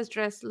 Lisa's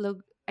dress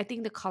I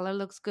think the color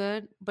looks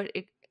good, but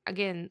it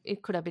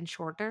could have been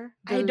shorter.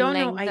 I don't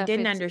know. I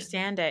didn't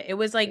understand it. It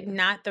was like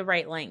not the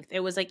right length. It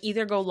was like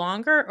either go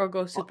longer or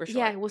go super short.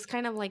 Yeah, it was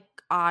kind of like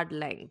odd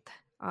length.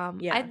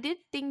 I did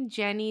think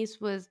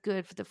Jenny's was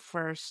good for the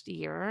first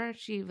year.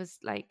 She was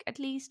like at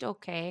least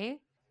okay.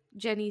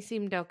 Jenny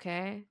seemed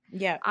okay.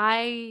 Yeah.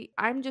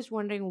 I'm just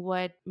wondering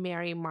what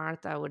Mary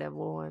Martha would have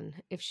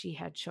worn if she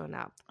had shown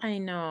up. I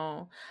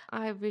know.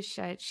 I wish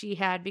she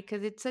had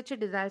because it's such a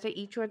disaster.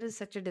 Each one is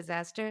such a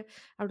disaster.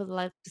 I would have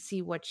loved to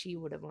see what she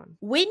would have worn.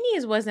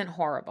 Whitney's wasn't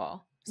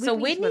horrible. So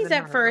Whitney's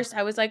at first,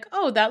 I was like,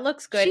 "Oh, that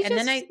looks good," and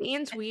then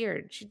stands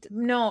weird.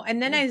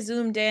 And then I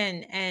zoomed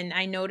in and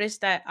I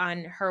noticed that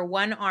on her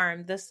one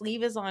arm, the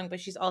sleeve is long, but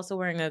she's also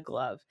wearing a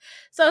glove.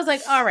 So I was like,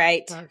 "All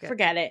right,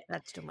 forget it.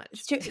 That's too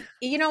much."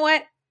 You know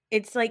what?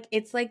 It's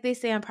like they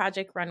say on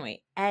Project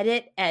Runway.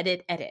 Edit.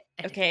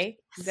 Okay?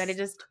 You got to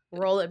just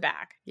roll it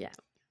back. Yeah.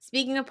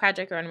 Speaking of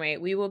Project Runway,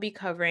 we will be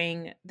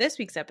covering this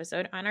week's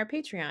episode on our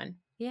Patreon.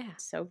 Yeah.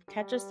 So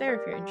catch us there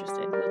if you're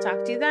interested. We'll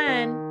talk to you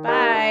then.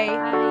 Bye.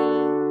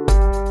 Bye.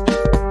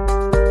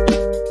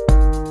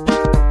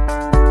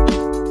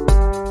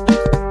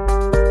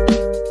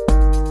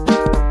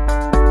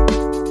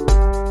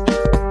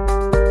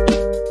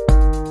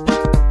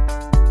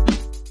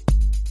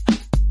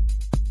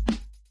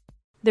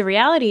 The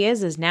Reality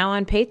is now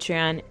on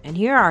Patreon, and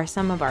here are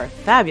some of our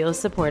fabulous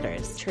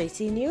supporters.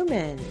 Tracy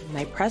Newman,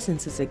 my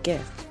presence is a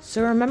gift,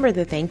 so remember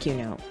the thank you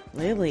note.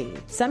 Lily,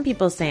 some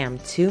people say I'm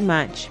too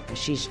much, but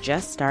she's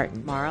just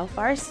starting. Marl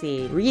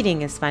Farsi,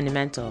 reading is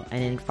fundamental,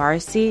 and in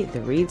Farsi,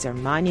 the reads are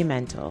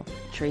monumental.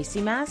 Tracy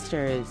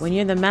Masters, when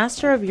you're the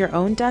master of your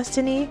own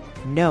destiny,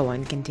 no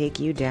one can take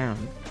you down.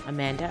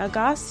 Amanda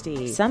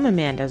Agosti, some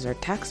Amandas are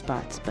text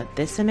bots, but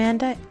this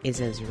Amanda is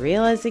as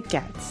real as it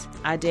gets.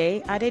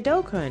 Ade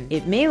Adedokun,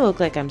 it may look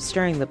like I'm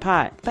stirring the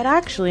pot, but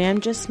actually I'm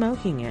just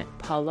smoking it.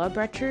 Paula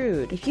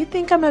Bertrude, if you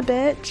think I'm a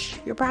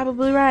bitch, you're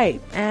probably right,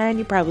 and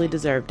you probably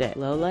deserved it.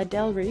 Lola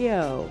Del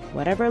Rio,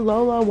 whatever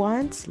Lola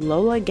wants,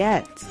 Lola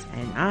gets,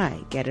 and I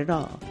get it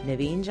all.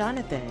 Naveen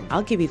Jonathan,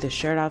 I'll give you the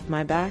shirt off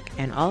my back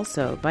and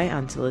also my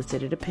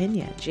unsolicited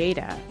opinion.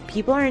 Jada,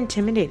 people are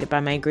intimidated by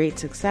my great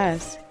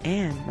success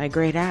and my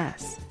great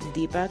ass.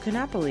 Deepa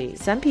Kanapoli,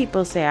 some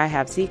people say I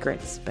have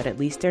secrets, but at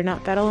least they're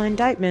not federal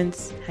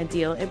indictments.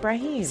 Hadil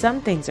Ibrahim, some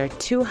things are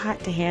too hot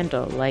to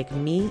handle, like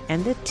me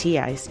and the tea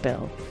I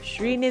spill.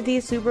 Srinidhi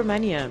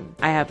Subramaniam,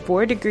 I have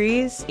 4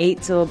 degrees,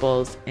 8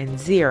 syllables, and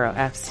 0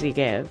 F's to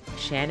give.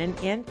 Shannon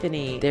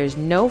Anthony, there's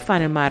no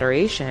fun in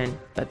moderation,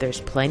 but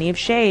there's plenty of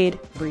shade.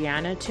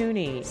 Brianna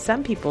Tooney,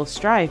 some people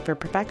strive for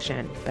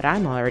perfection, but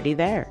I'm already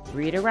there.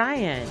 Rita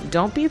Ryan,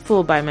 don't be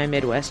fooled by my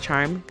Midwest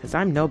charm, because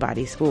I'm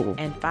nobody's fool.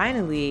 And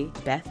finally,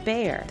 Beth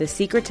Bayer, the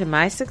secret to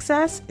my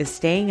success is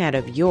staying out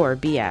of your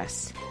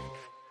BS.